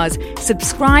 stars.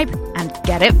 Subscribe and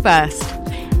get it first.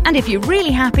 And if you're really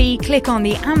happy, click on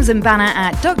the Amazon banner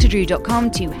at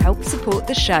drdrew.com to help support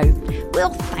the show.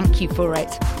 We'll thank you for it.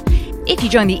 If you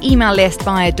join the email list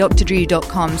via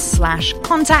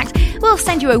drdrew.com/contact, we'll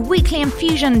send you a weekly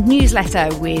infusion newsletter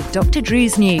with Dr.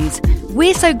 Drew's news.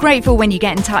 We're so grateful when you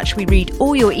get in touch. We read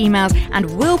all your emails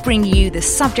and we'll bring you the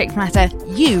subject matter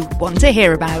you want to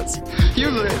hear about. You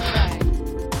live.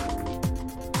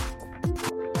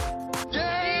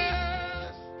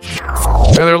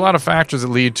 There are a lot of factors that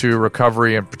lead to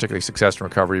recovery and particularly success in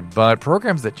recovery, but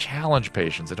programs that challenge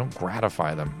patients, that don't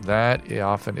gratify them, that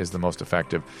often is the most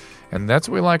effective. And that's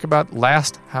what we like about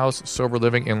Last House Sober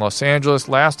Living in Los Angeles.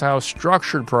 Last House,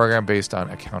 structured program based on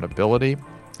accountability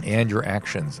and your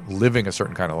actions, living a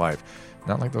certain kind of life.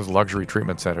 Not like those luxury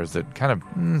treatment centers that kind of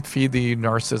feed the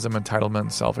narcissism, entitlement,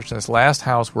 and selfishness. Last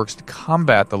House works to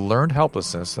combat the learned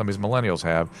helplessness some of these millennials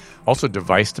have. Also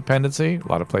device dependency. A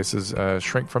lot of places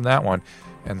shrink from that one.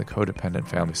 And the codependent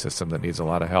family system that needs a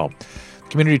lot of help. The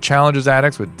community challenges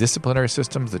addicts with disciplinary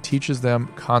systems that teaches them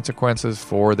consequences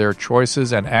for their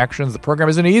choices and actions. The program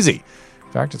isn't easy.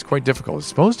 In fact, it's quite difficult. It's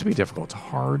supposed to be difficult. It's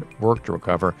hard work to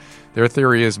recover. Their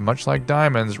theory is, much like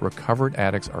diamonds, recovered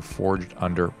addicts are forged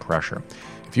under pressure.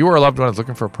 If you or a loved one is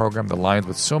looking for a program that aligns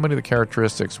with so many of the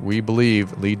characteristics we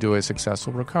believe lead to a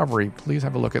successful recovery, please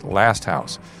have a look at Last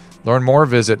House. Learn more,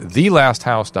 visit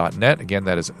thelasthouse.net. Again,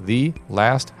 that is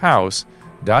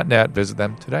thelasthouse.net. Visit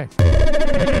them today.